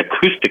implant and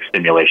acoustic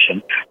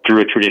stimulation through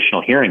a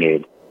traditional hearing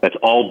aid. That's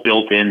all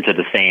built into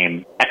the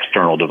same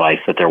external device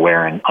that they're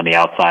wearing on the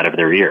outside of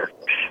their ear.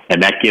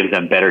 And that gives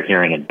them better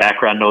hearing and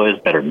background noise,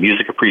 better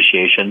music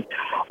appreciation.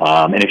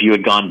 And if you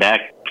had gone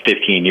back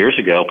 15 years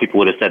ago, people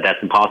would have said that's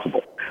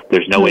impossible.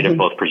 There's no way to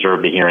both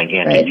preserve the hearing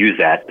and to use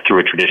that through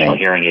a traditional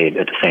hearing aid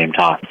at the same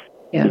time.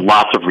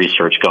 Lots of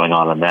research going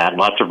on that.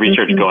 Lots of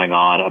research going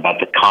on about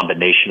the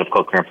combination of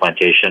cochlear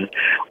implantation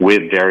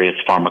with various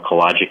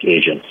pharmacologic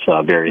agents,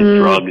 various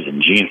drugs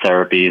and gene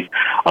therapies,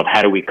 of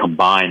how do we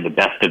combine the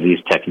best of these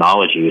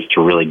technologies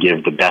to really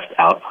give the best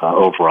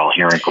overall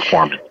hearing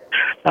performance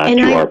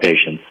to our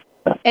patients.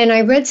 And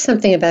I read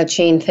something about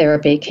gene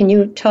therapy. Can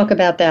you talk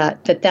about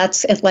that?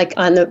 That's like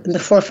on the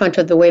forefront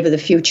of the wave of the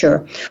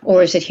future,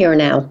 or is it here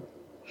now?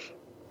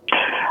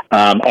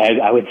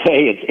 I would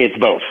say it's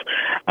both.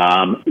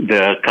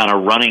 The kind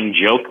of running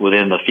joke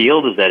within the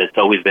field is that it's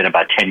always been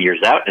about 10 years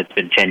out, and it's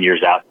been 10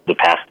 years out the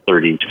past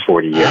 30 to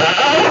 40 years.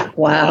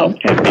 Wow.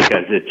 And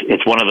because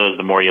it's one of those,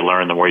 the more you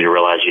learn, the more you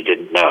realize you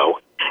didn't know.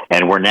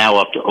 And we're now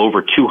up to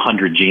over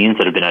 200 genes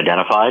that have been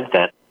identified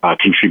that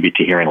contribute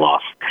to hearing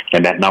loss.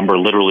 And that number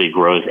literally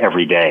grows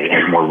every day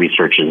as more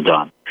research is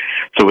done.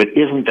 So it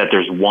isn't that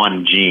there's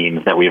one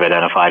gene that we've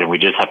identified and we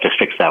just have to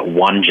fix that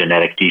one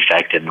genetic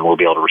defect and we'll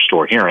be able to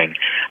restore hearing.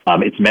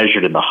 It's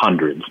measured in the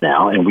hundreds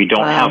now, and we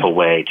don't have a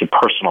way to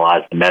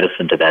personalize the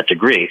medicine to that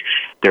degree.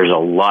 There's a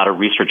lot of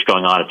research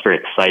going on. It's very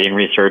exciting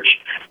research.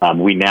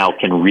 We now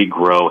can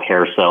regrow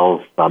hair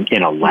cells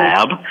in a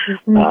lab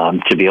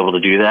to be able to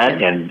do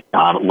that, and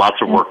lots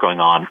of work going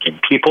on in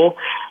people.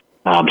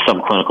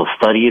 Some clinical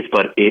studies,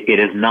 but it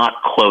is not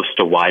close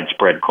to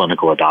widespread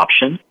clinical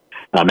adoption.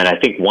 And I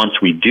think once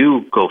we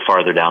do go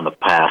farther down the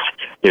path,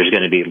 there's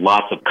going to be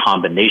lots of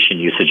combination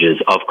usages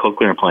of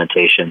cochlear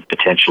implantation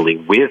potentially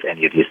with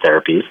any of these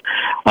therapies.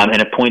 And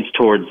it points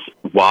towards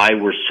why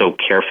we're so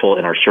careful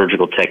in our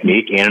surgical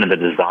technique and in the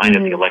design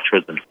of the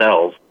electrodes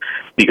themselves,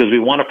 because we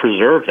want to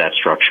preserve that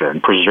structure and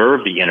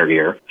preserve the inner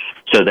ear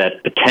so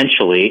that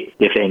potentially,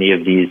 if any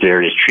of these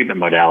various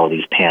treatment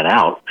modalities pan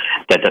out,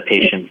 that the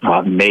patient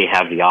may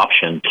have the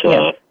option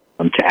to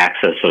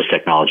access those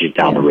technologies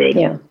down the road.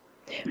 Yeah.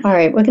 All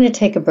right, we're going to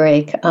take a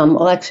break.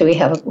 Well, actually,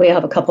 we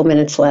have a couple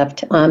minutes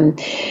left. I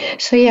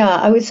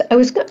was,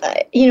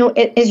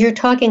 as you're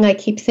talking, I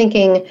keep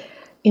thinking,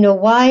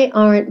 why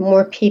aren't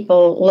more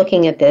people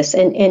looking at this,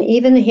 and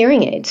even the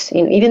hearing aids,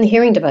 even the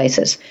hearing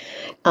devices?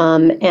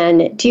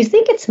 And do you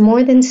think it's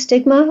more than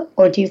stigma,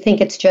 or do you think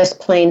it's just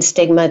plain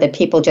stigma that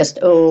people just,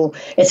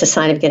 it's a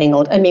sign of getting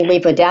old? I mean,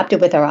 we've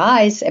adapted with our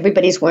eyes.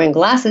 Everybody's wearing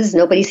glasses.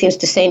 Nobody seems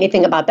to say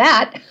anything about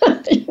that,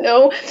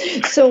 So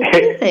what do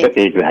you think?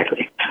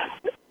 Exactly.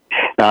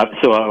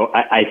 So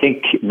I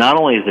think not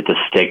only is it a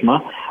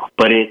stigma,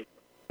 but it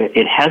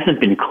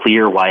hasn't been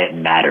clear why it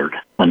mattered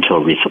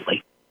until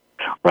recently.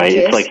 Right?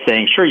 Yes. It's like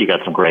saying, sure, you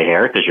got some gray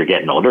hair because you're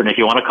getting older, and if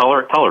you want to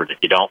color it. If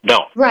you don't.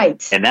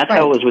 Right. And that's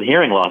how it was with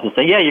hearing loss. And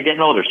saying, yeah, you're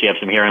getting older, so you have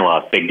some hearing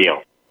loss, big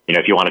deal.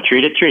 If you want to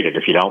treat it, treat it.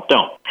 If you don't.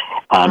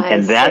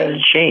 And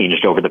that's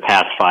changed over the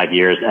past 5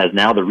 years, as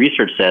now the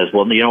research says,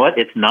 well, you know what?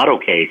 It's not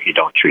okay if you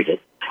don't treat it,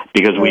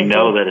 because we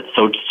know that it's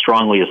so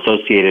strongly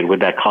associated with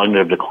that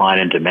cognitive decline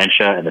and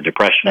dementia and the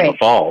depression and the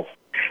falls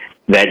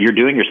that you're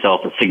doing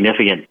yourself a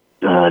significant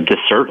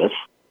disservice.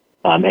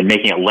 And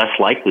making it less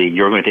likely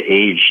you're going to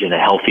age in a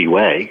healthy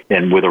way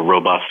and with a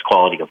robust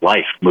quality of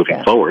life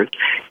moving forward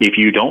if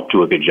you don't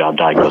do a good job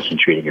diagnosing and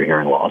treating your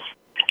hearing loss.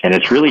 And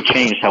it's really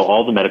changed how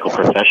all the medical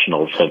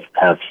professionals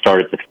have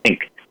started to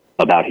think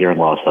about hearing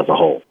loss as a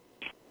whole.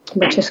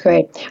 Which is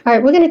great. All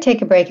right, we're going to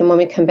take a break, and when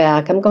we come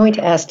back, I'm going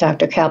to ask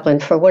Dr. Kaplan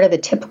for what are the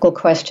typical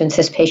questions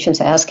his patients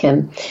ask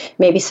him,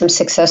 maybe some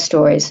success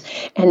stories,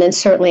 and then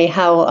certainly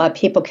how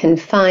people can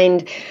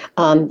find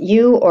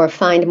you or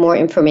find more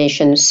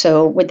information.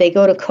 So would they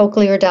go to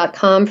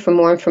cochlear.com for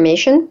more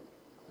information?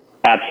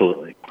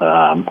 Absolutely.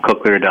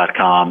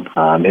 Cochlear.com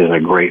is a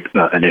great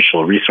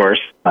initial resource.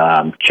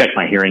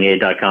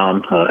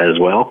 Checkmyhearingaid.com as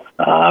well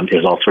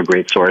is also a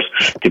great source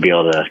to be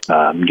able to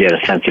get a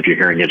sense if your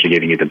hearing aids are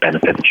giving you the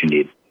benefit that you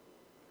need.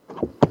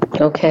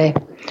 Okay.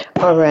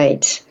 All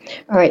right.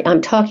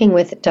 I'm talking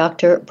with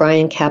Dr.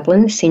 Brian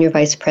Kaplan, Senior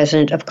Vice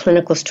President of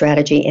Clinical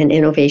Strategy and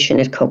Innovation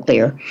at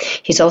Cochlear.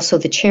 He's also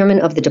the Chairman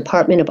of the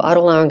Department of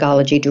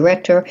Otolaryngology,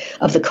 Director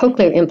of the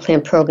Cochlear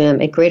Implant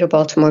Program at Greater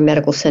Baltimore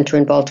Medical Center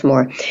in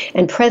Baltimore,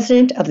 and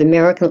President of the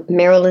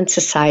Maryland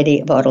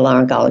Society of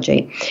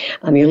Otolaryngology.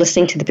 You're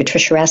listening to the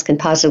Patricia Raskin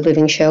Positive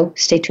Living Show.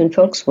 Stay tuned,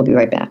 folks. We'll be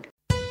right back.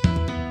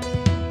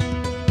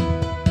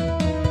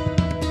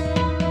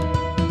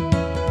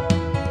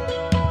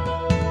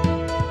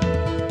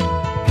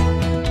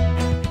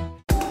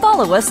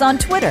 Follow us on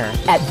Twitter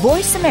at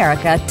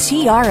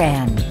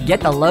VoiceAmericaTRN.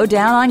 Get the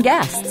lowdown on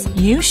guests,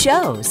 new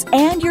shows,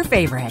 and your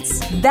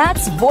favorites.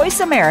 That's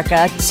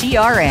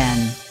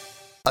VoiceAmericaTRN.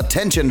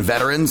 Attention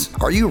veterans,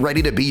 are you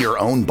ready to be your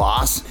own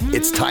boss?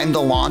 It's time to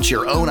launch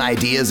your own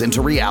ideas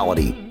into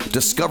reality.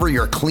 Discover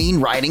your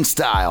clean writing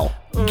style.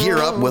 Gear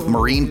up with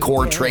Marine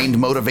Corps trained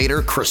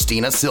motivator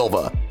Christina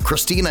Silva.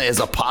 Christina is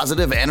a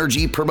positive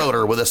energy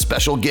promoter with a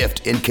special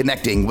gift in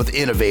connecting with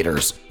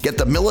innovators. Get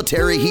the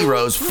Military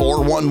Heroes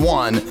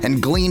 411 and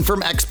glean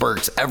from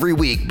experts every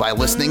week by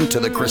listening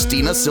to The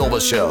Christina Silva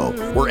Show.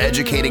 We're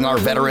educating our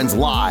veterans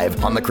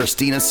live on The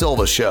Christina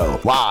Silva Show,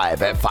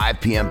 live at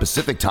 5 p.m.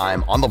 Pacific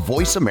Time on the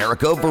Voice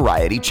America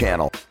Variety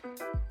Channel.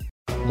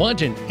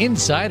 Want an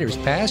insider's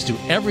pass to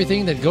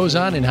everything that goes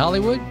on in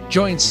Hollywood?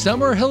 Join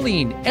Summer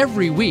Helene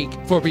every week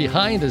for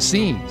Behind the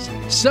Scenes.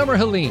 Summer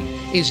Helene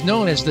is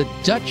known as the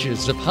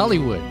Duchess of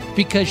Hollywood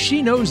because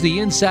she knows the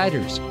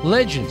insiders,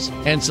 legends,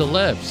 and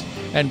celebs,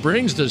 and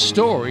brings the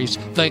stories,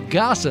 the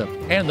gossip,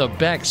 and the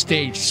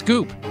backstage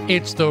scoop.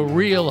 It's the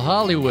real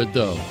Hollywood,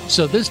 though,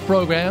 so this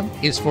program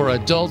is for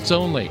adults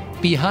only.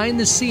 Behind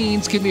the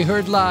Scenes can be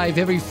heard live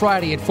every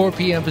Friday at 4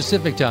 p.m.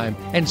 Pacific Time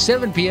and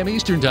 7 p.m.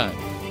 Eastern Time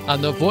on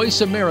the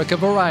Voice America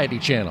Variety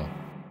Channel.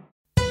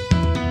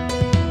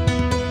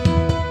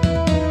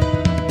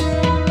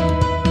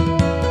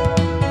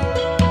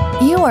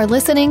 You are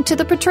listening to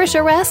The Patricia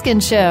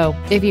Raskin Show.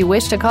 If you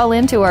wish to call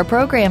into our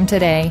program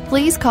today,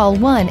 please call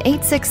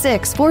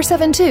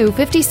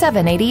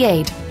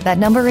 1-866-472-5788. That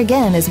number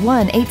again is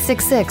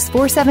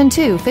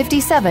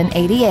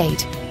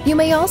 1-866-472-5788. You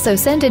may also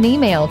send an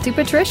email to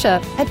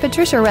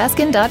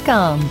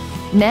patricia@patriciaraskin.com.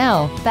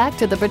 Now, back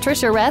to The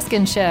Patricia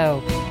Raskin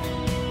Show.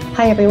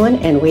 Hi, everyone,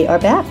 and we are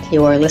back.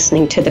 You are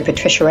listening to the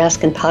Patricia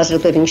Raskin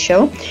Positive Living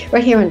Show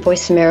right here on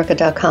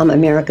VoiceAmerica.com,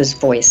 America's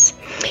Voice.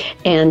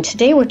 And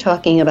today we're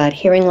talking about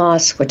hearing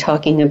loss. We're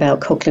talking about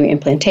cochlear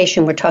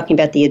implantation. We're talking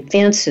about the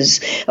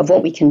advances of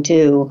what we can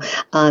do.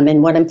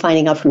 And what I'm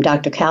finding out from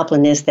Dr.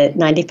 Kaplan is that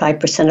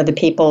 95% of the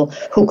people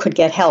who could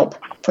get help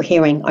for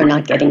hearing are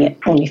not getting it.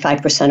 Only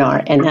 5%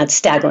 are, and that's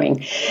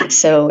staggering.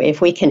 So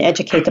if we can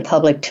educate the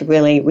public to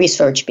really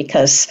research,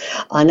 because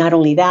not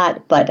only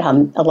that, but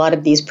a lot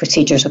of these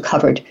procedures are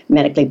covered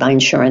medically by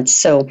insurance.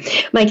 So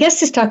my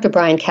guest is Dr.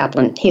 Brian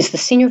Kaplan. He's the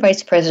Senior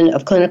Vice President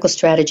of Clinical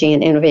Strategy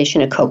and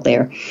Innovation at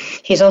Cochlear.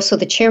 He's also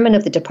the Chairman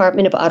of the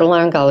Department of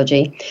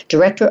Otolaryngology,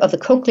 Director of the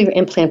Cochlear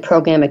Implant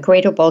Program at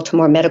Greater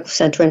Baltimore Medical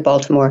Center in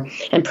Baltimore,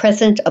 and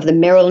President of the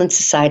Maryland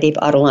Society of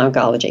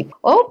Otolaryngology.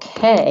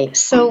 Okay,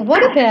 so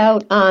what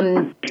about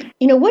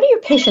what are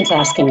your patients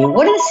asking you?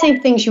 What are the same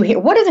things you hear?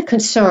 What are the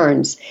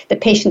concerns that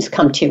patients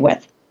come to you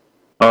with?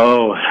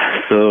 Oh,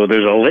 So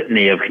there's a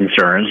litany of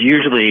concerns.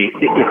 Usually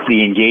it's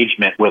the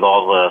engagement with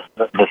all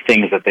the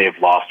things that they've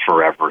lost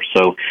forever.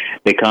 So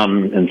they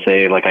come and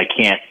say, like, I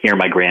can't hear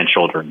my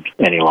grandchildren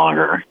any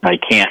longer. I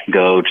can't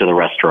go to the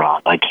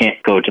restaurant. I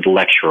can't go to the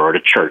lecture or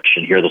to church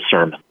and hear the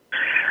sermon.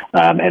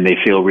 And they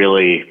feel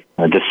really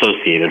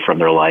dissociated from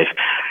their life.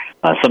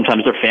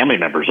 Sometimes their family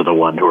members are the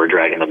one who are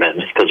dragging them in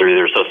because they're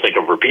either so sick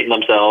of repeating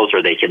themselves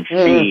or they can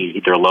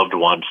see their loved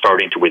one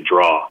starting to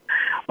withdraw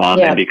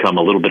and become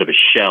a little bit of a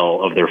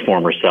shell of their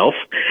former self.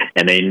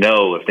 And they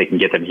know if they can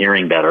get them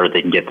hearing better,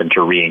 they can get them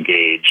to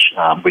re-engage.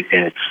 And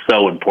it's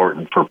so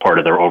important for part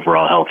of their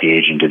overall healthy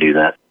aging to do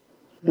that.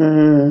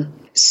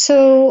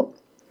 So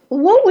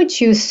what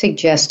would you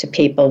suggest to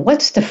people?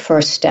 What's the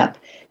first step?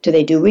 Do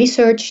they do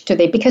research?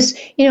 Because,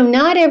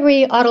 not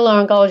every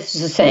otolaryngologist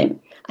is the same.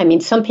 I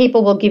mean, some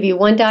people will give you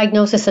one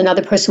diagnosis,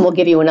 another person will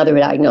give you another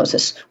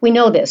diagnosis. We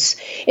know this.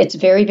 It's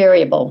very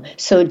variable.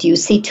 So do you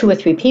see 2 or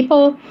 3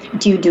 people?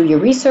 Do you do your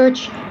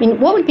research? I mean,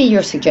 what would be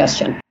your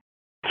suggestion?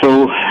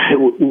 So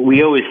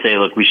we always say,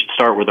 look, we should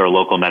start with our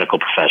local medical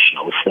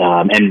professionals.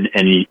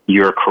 And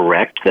you're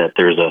correct that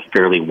there's a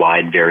fairly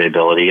wide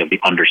variability of the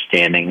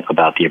understanding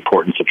about the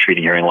importance of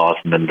treating hearing loss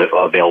and then the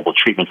available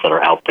treatments that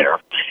are out there.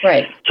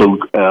 Right. So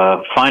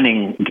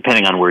finding,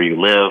 depending on where you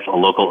live, a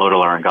local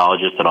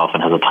otolaryngologist that often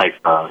has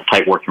a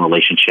tight working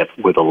relationship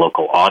with a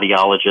local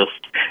audiologist.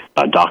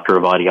 A doctor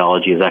of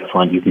audiology is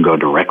excellent. You can go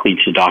directly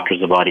to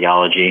doctors of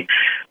audiology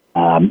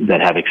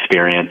that have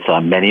experience.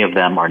 Many of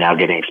them are now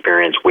getting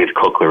experience with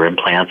cochlear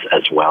implants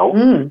as well.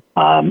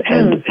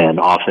 And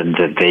often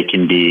that they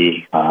can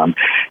be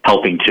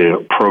helping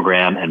to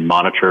program and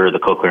monitor the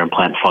cochlear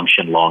implant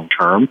function long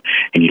term,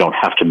 and you don't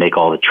have to make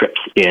all the trips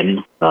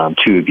in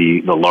to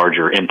the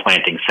larger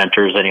implanting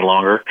centers any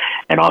longer.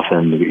 And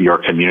often your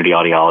community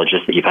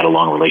audiologist that you've had a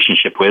long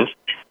relationship with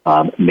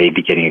may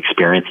be getting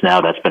experience now.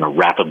 That's been a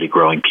rapidly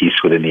growing piece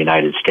within the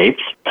United States.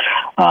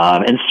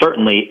 And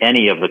certainly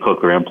any of the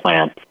cochlear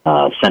implant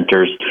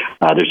centers,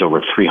 there's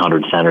over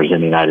 300 centers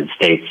in the United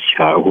States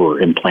who are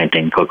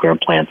implanting cochlear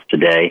implants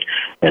today,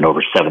 and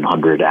over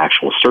 700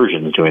 actual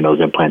surgeons doing those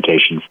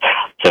implantations.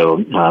 So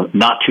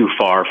not too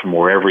far from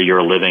wherever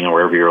you're living or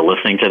wherever you're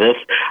listening to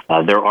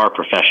this, there are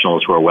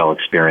professionals who are well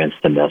experienced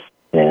in this.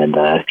 And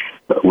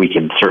we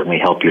can certainly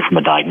help you from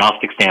a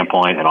diagnostic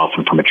standpoint and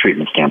often from a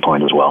treatment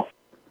standpoint as well.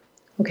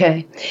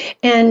 Okay.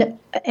 And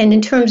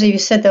in terms of, you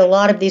said that a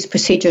lot of these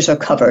procedures are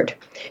covered,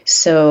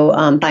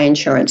 so by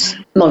insurance,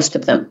 most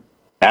of them.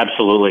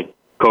 Absolutely.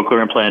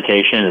 Cochlear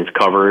implantation is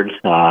covered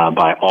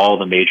by all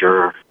the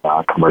major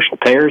commercial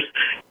payers,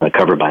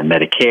 covered by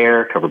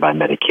Medicare, covered by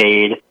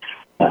Medicaid,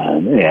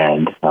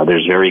 and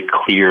there's very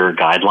clear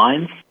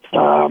guidelines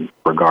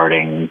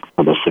regarding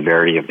the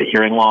severity of the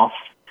hearing loss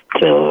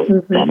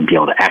to then be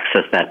able to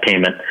access that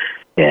payment.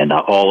 And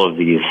all of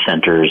these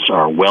centers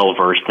are well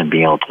versed in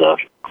being able to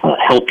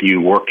help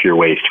you work your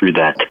way through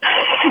that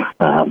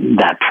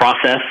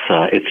process.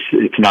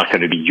 It's not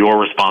going to be your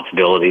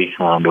responsibility.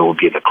 It will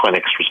be the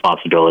clinic's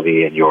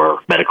responsibility and your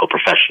medical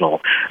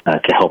professional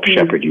to help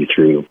shepherd you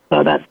through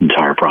that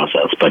entire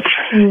process. But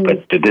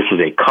this is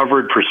a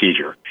covered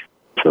procedure,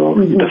 so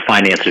the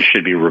finances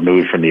should be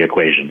removed from the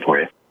equation for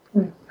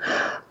you.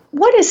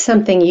 What is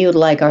something you'd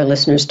like our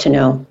listeners to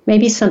know?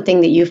 Maybe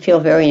something that you feel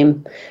very,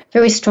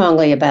 very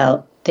strongly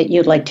about that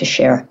you'd like to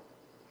share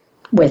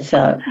with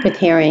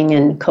hearing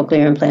and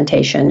cochlear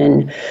implantation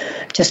and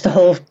just the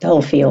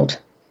whole field.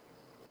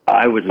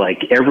 I would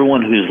like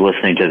everyone who's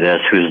listening to this,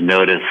 who's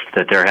noticed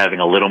that they're having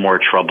a little more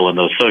trouble in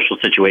those social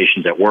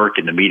situations at work,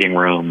 in the meeting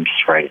rooms,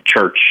 right, at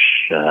church,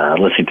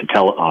 listening to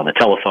on the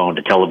telephone,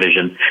 to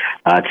television,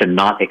 to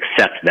not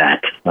accept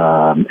that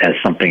as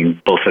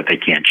something both that they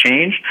can't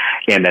change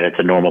and that it's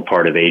a normal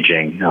part of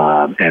aging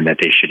and that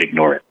they should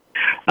ignore it.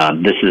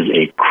 This is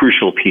a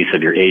crucial piece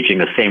of your aging,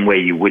 the same way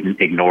you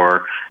wouldn't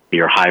ignore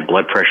your high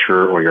blood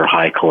pressure or your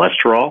high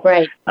cholesterol.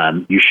 Right.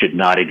 You should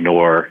not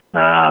ignore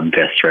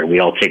this, right? We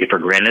all take it for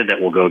granted that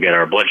we'll go get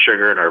our blood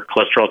sugar and our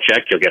cholesterol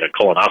checked. You'll get a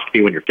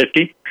colonoscopy when you're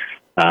 50.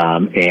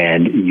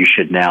 And you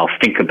should now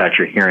think about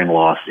your hearing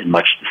loss in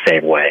much the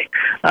same way.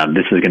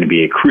 This is going to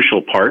be a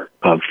crucial part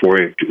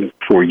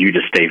for you to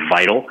stay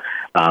vital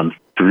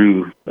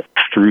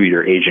through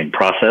your aging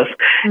process.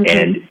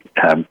 And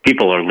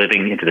people are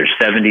living into their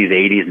 70s,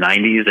 80s,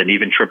 90s, and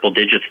even triple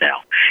digits now.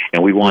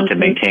 And we want to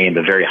maintain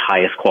the very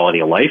highest quality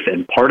of life.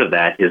 And part of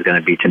that is going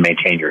to be to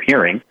maintain your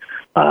hearing,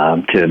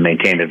 to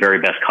maintain the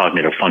very best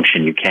cognitive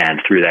function you can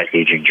through that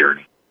aging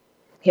journey.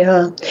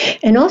 Yeah.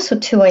 And also,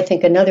 too, I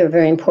think another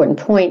very important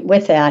point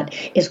with that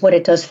is what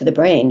it does for the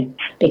brain.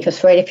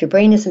 Because, right, if your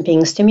brain isn't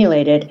being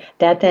stimulated,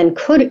 that then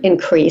could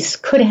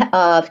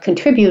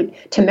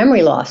contribute to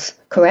memory loss,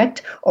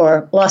 correct?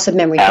 Or loss of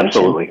memory function.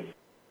 Absolutely.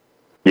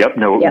 Yep.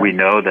 We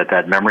know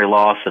that memory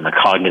loss and the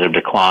cognitive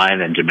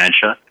decline and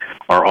dementia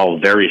are all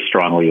very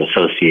strongly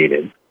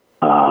associated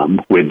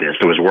with this.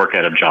 There was work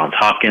out of Johns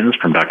Hopkins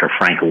from Dr.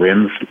 Frank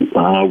Lynn's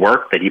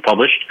work that he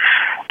published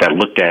that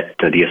looked at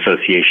the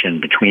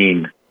association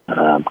between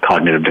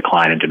cognitive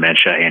decline and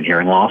dementia and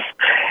hearing loss.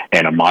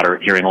 And a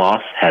moderate hearing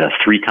loss had a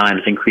 3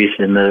 times increase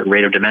in the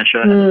rate of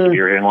dementia, and a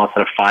severe hearing loss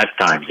had a 5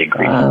 times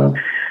increase. Wow.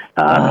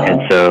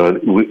 And so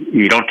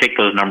you don't take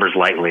those numbers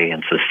lightly.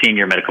 And so seeing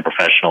your medical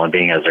professional and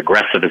being as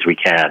aggressive as we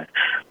can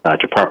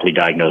to properly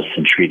diagnose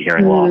and treat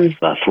hearing loss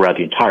throughout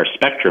the entire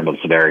spectrum of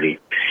severity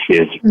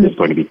is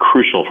going to be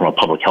crucial from a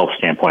public health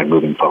standpoint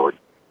moving forward.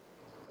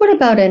 What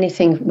about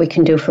anything we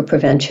can do for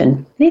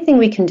prevention? Anything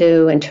we can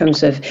do in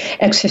terms of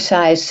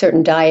exercise,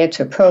 certain diets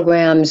or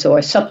programs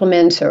or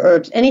supplements or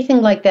herbs,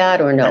 anything like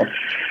that, or no?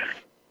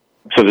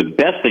 So the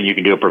best thing you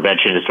can do at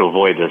prevention is to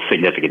avoid the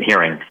significant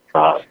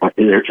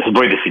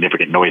avoid the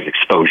significant noise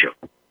exposure.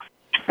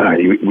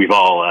 We've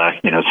all,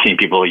 seen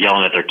people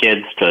yelling at their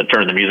kids to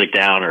turn the music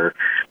down or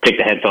take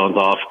the headphones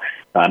off.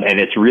 And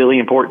it's really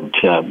important.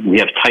 We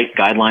have tight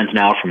guidelines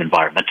now from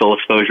environmental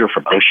exposure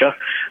from OSHA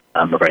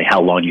regarding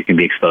how long you can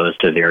be exposed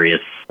to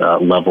various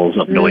levels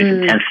of noise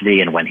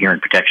intensity and when hearing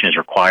protection is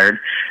required.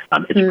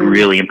 It's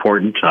really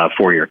important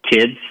for your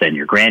kids and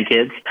your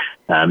grandkids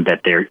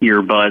that their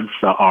earbuds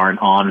aren't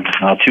on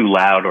too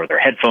loud or their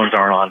headphones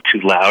aren't on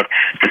too loud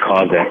to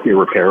cause that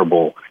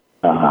irreparable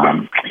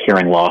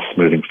hearing loss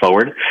moving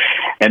forward.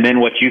 And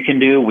then what you can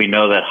do, we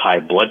know that high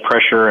blood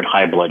pressure and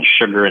high blood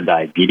sugar and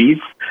diabetes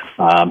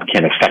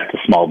can affect the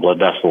small blood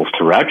vessels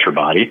throughout your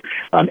body,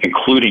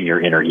 including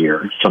your inner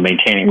ear. So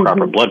maintaining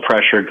proper blood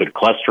pressure, good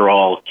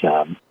cholesterol,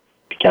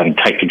 having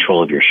tight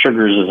control of your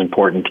sugars is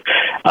important.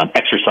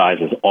 Exercise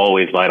is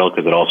always vital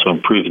because it also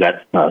improves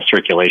that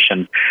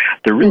circulation.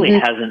 There really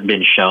hasn't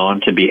been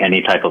shown to be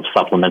any type of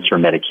supplements or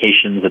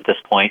medications at this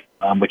point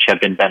which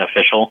have been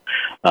beneficial.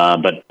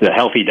 But the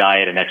healthy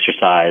diet and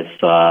exercise,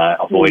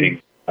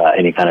 avoiding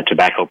any kind of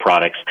tobacco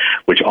products,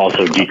 which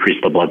also decrease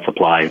the blood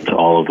supply to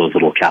all of those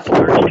little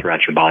capillaries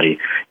throughout your body,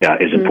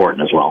 is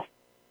important as well.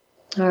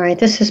 All right.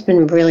 This has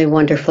been really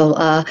wonderful.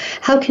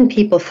 How can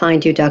people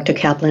find you, Dr.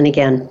 Kaplan,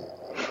 again?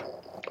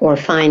 Or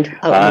find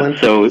out more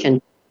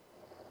information?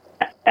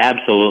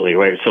 Absolutely.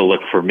 Right. So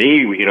look, for me,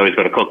 you can always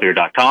go to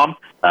cochlear.com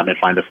and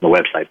find us on the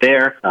website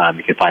there.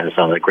 You can find us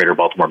on the Greater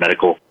Baltimore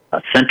Medical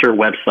Center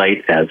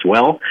website as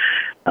well.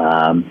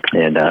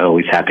 And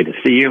always happy to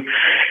see you.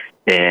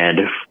 And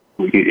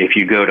if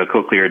you go to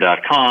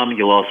cochlear.com,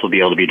 you'll also be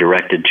able to be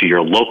directed to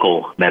your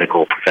local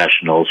medical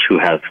professionals who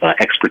have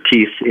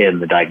expertise in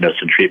the diagnosis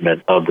and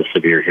treatment of the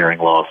severe hearing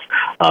loss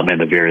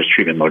and the various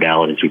treatment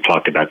modalities we've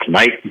talked about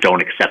tonight.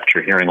 Don't accept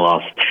your hearing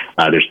loss.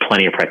 There's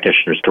plenty of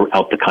practitioners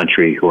throughout the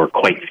country who are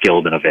quite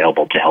skilled and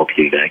available to help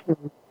you today.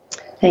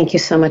 Thank you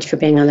so much for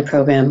being on the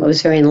program. It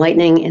was very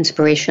enlightening,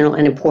 inspirational,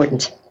 and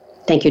important.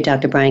 Thank you,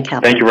 Dr. Brian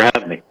Kaplan. Thank you for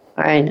having me.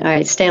 All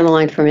right. Stay on the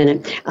line for a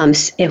minute.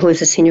 Who is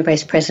the Senior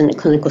Vice President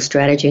of Clinical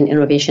Strategy and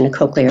Innovation at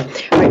Cochlear.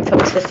 All right,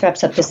 folks, this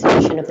wraps up this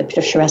edition of the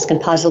Patricia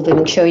Raskin Positive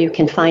Living Show. You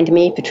can find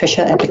me,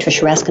 Patricia, at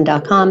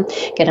patriciaraskin.com.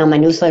 Get on my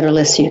newsletter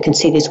list so you can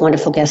see these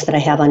wonderful guests that I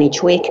have on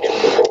each week.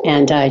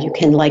 And you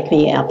can like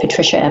me at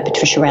Patricia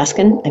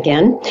Raskin,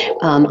 again,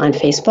 on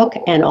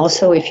Facebook. And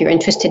also, if you're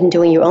interested in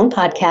doing your own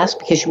podcast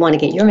because you want to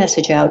get your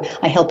message out,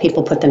 I help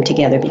people put them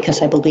together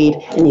because I believe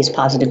in these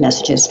positive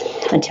messages.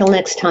 Until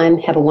next time,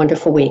 have a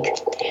wonderful week.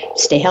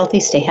 Stay healthy,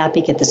 stay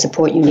happy, get the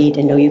support you need,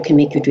 and know you can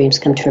make your dreams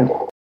come true.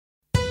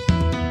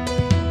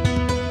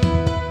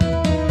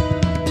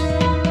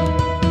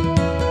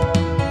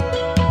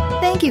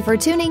 Thank you for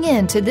tuning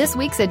in to this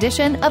week's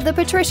edition of The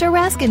Patricia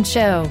Raskin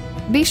Show.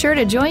 Be sure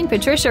to join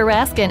Patricia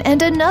Raskin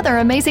and another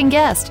amazing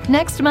guest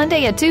next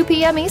Monday at 2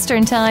 p.m.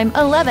 Eastern Time,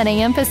 11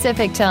 a.m.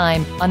 Pacific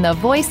Time on the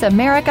Voice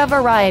America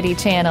Variety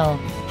Channel.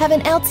 Have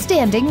an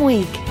outstanding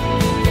week.